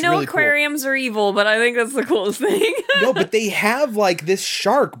 Yeah, no, it's I know really aquariums are evil, but I think that's the coolest thing. No, but they have, like, this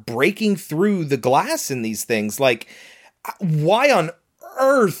shark breaking through the glass in these things. Like... Why on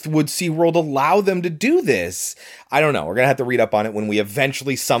earth would SeaWorld allow them to do this? I don't know. We're going to have to read up on it when we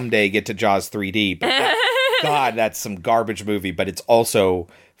eventually someday get to Jaws 3D. But God, that's some garbage movie, but it's also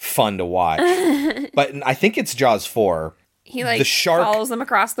fun to watch. But I think it's Jaws 4. He, like, the shark follows them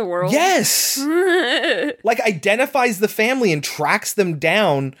across the world. Yes! Like, identifies the family and tracks them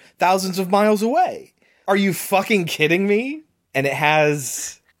down thousands of miles away. Are you fucking kidding me? And it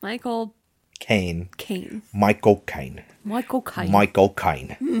has... Michael Caine. Michael Caine.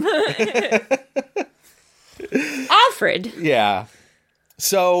 Alfred. Yeah.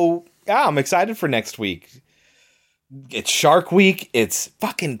 So, yeah, I'm excited for next week. It's Shark Week. It's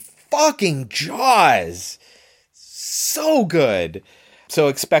fucking Jaws. So good. So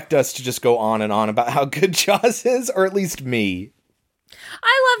expect us to just go on and on about how good Jaws is, or at least me.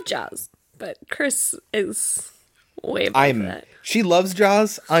 I love Jaws, but Chris is way above that. She loves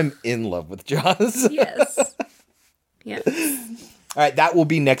Jaws. I'm in love with Jaws. Yes. Yes. All right, that will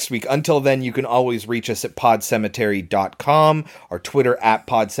be next week. Until then, you can always reach us at podcemetery.com, our Twitter at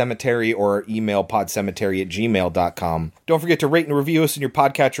podcemetery, or our email podcemetery@gmail.com. Don't forget to rate and review us in your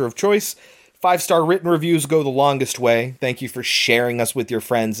podcatcher of choice. 5-star written reviews go the longest way. Thank you for sharing us with your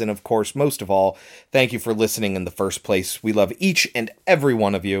friends. And of course, most of all, thank you for listening in the first place. We love each and every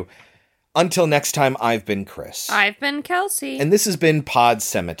one of you. Until next time, I've been Chris. I've been Kelsey. And this has been Pod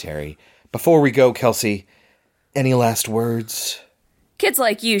Cemetery. Before we go, Kelsey, any last words? Kids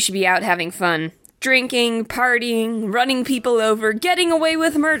like you should be out having fun. Drinking, partying, running people over, getting away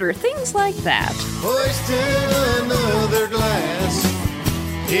with murder, things like that. Hoisted another glass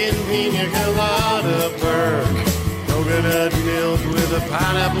in Pina Colada Burke. Coconut milk with a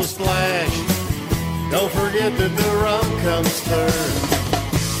pineapple splash. Don't forget that the rum comes third.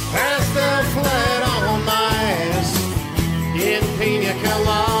 Passed out flat on my ass in Pina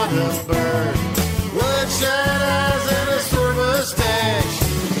Colada Burke. Bloodshot eyes and a sore mustache.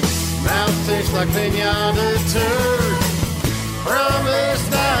 Mouth tastes like pinata turd. Promise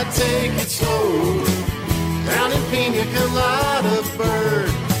not take it slow. Down in Pina Colada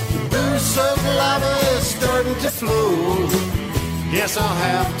Burke. Booze-soaked lava is starting to flow. Guess I'll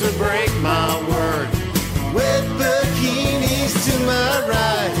have to break my word. Wet bikinis to my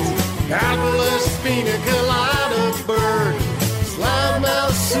right. Apple's Pina Colada Burke. Slime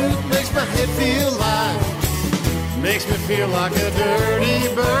mouth soup makes my head feel light. makes me feel like a dirty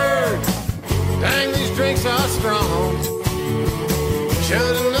bird. Dang, these drinks are strong.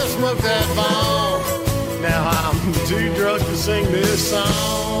 Shouldn't have smoked that bong. Now I'm too drunk to sing this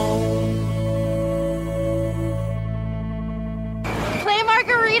song. Play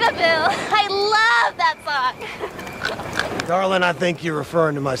Margaritaville. I love that song. Darling, I think you're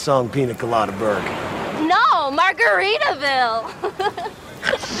referring to my song Pina Colada Burke. No, Margaritaville.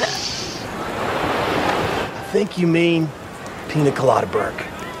 I think you mean Pina Colada Burke.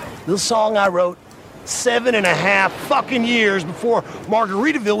 Little song I wrote 7.5 fucking years before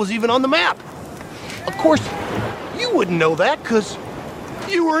Margaritaville was even on the map. Of course, you wouldn't know that because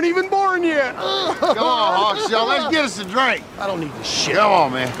you weren't even born yet. Come on, Hawkshell, let's get us a drink. I don't need this shit. Come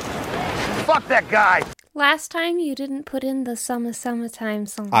on, man. Fuck that guy. Last time you didn't put in the summertime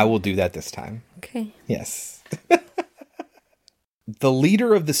song. I will do that this time. Okay. Yes. The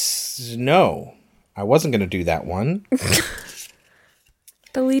Leader of the Snow. I wasn't going to do that one.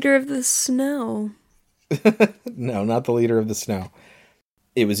 The Leader of the Snow. No, not The Leader of the Snow.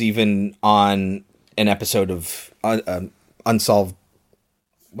 It was even on an episode of Unsolved...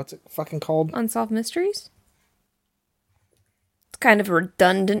 What's it fucking called? Unsolved Mysteries? It's kind of a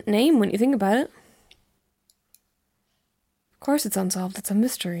redundant name when you think about it. Of course it's unsolved. It's a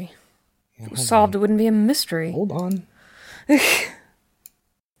mystery. Yeah, if it was solved, it wouldn't be a mystery. Hold on.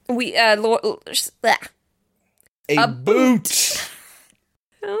 A boot!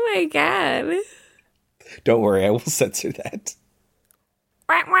 Oh my god. Don't worry, I will censor that.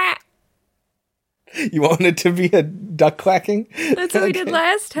 Wah, wah. You want it to be a duck quacking? That's what we did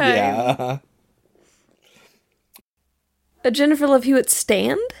last time. Yeah. A Jennifer Love Hewitt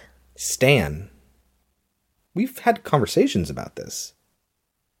stand? Stan. We've had conversations about this.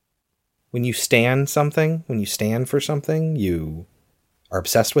 When you stan something, when you stand for something, you are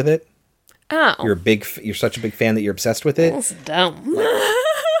obsessed with it. Oh. You're such a big fan that you're obsessed with it. That's dumb.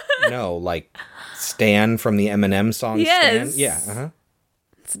 No, like Stan from the Eminem song. Yes. Stan. Yeah, uh-huh.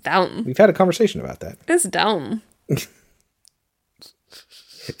 It's dumb. We've had a conversation about that. It's dumb.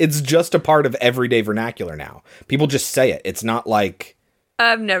 It's just a part of everyday vernacular now. People just say it. It's not like...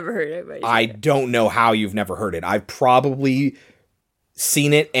 I've never heard anybody say I it. don't know how you've never heard it. I've probably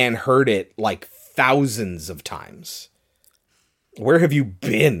seen it and heard it like thousands of times. Where have you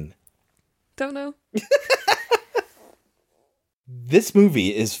been? Don't know. This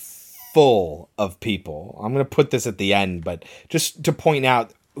movie is full of people. I'm going to put this at the end, but just to point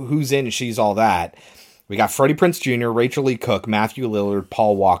out who's in She's All That. We got Freddie Prinze Jr., Rachel Lee Cook, Matthew Lillard,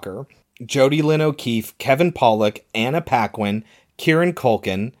 Paul Walker, Jodie Lynn O'Keefe, Kevin Pollak, Anna Paquin, Kieran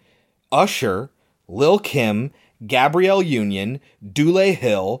Culkin, Usher, Lil' Kim, Gabrielle Union, Dule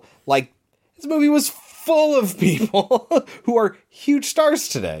Hill. Like, this movie was full of people who are huge stars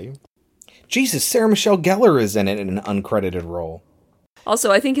today. Jesus, Sarah Michelle Gellar is in it in an uncredited role.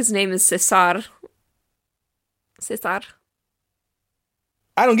 Also, I think his name is Cesar. Cesar.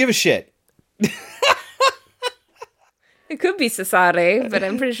 I don't give a shit. It could be Cesare, but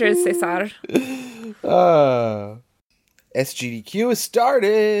I'm pretty sure it's Cesar. SGDQ has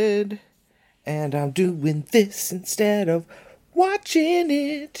started, and I'm doing this instead of watching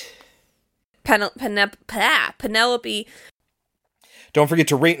it. Penelope. Don't forget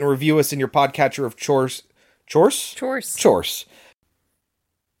to rate and review us in your podcatcher of choice. Chores.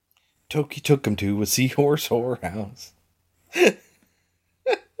 Toki took him to a seahorse whorehouse.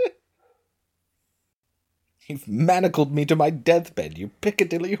 You've manacled me to my deathbed, you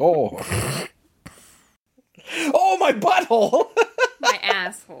Piccadilly whore. Oh, my butthole! My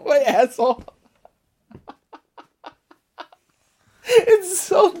asshole. My asshole. It's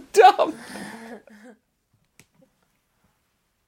so dumb.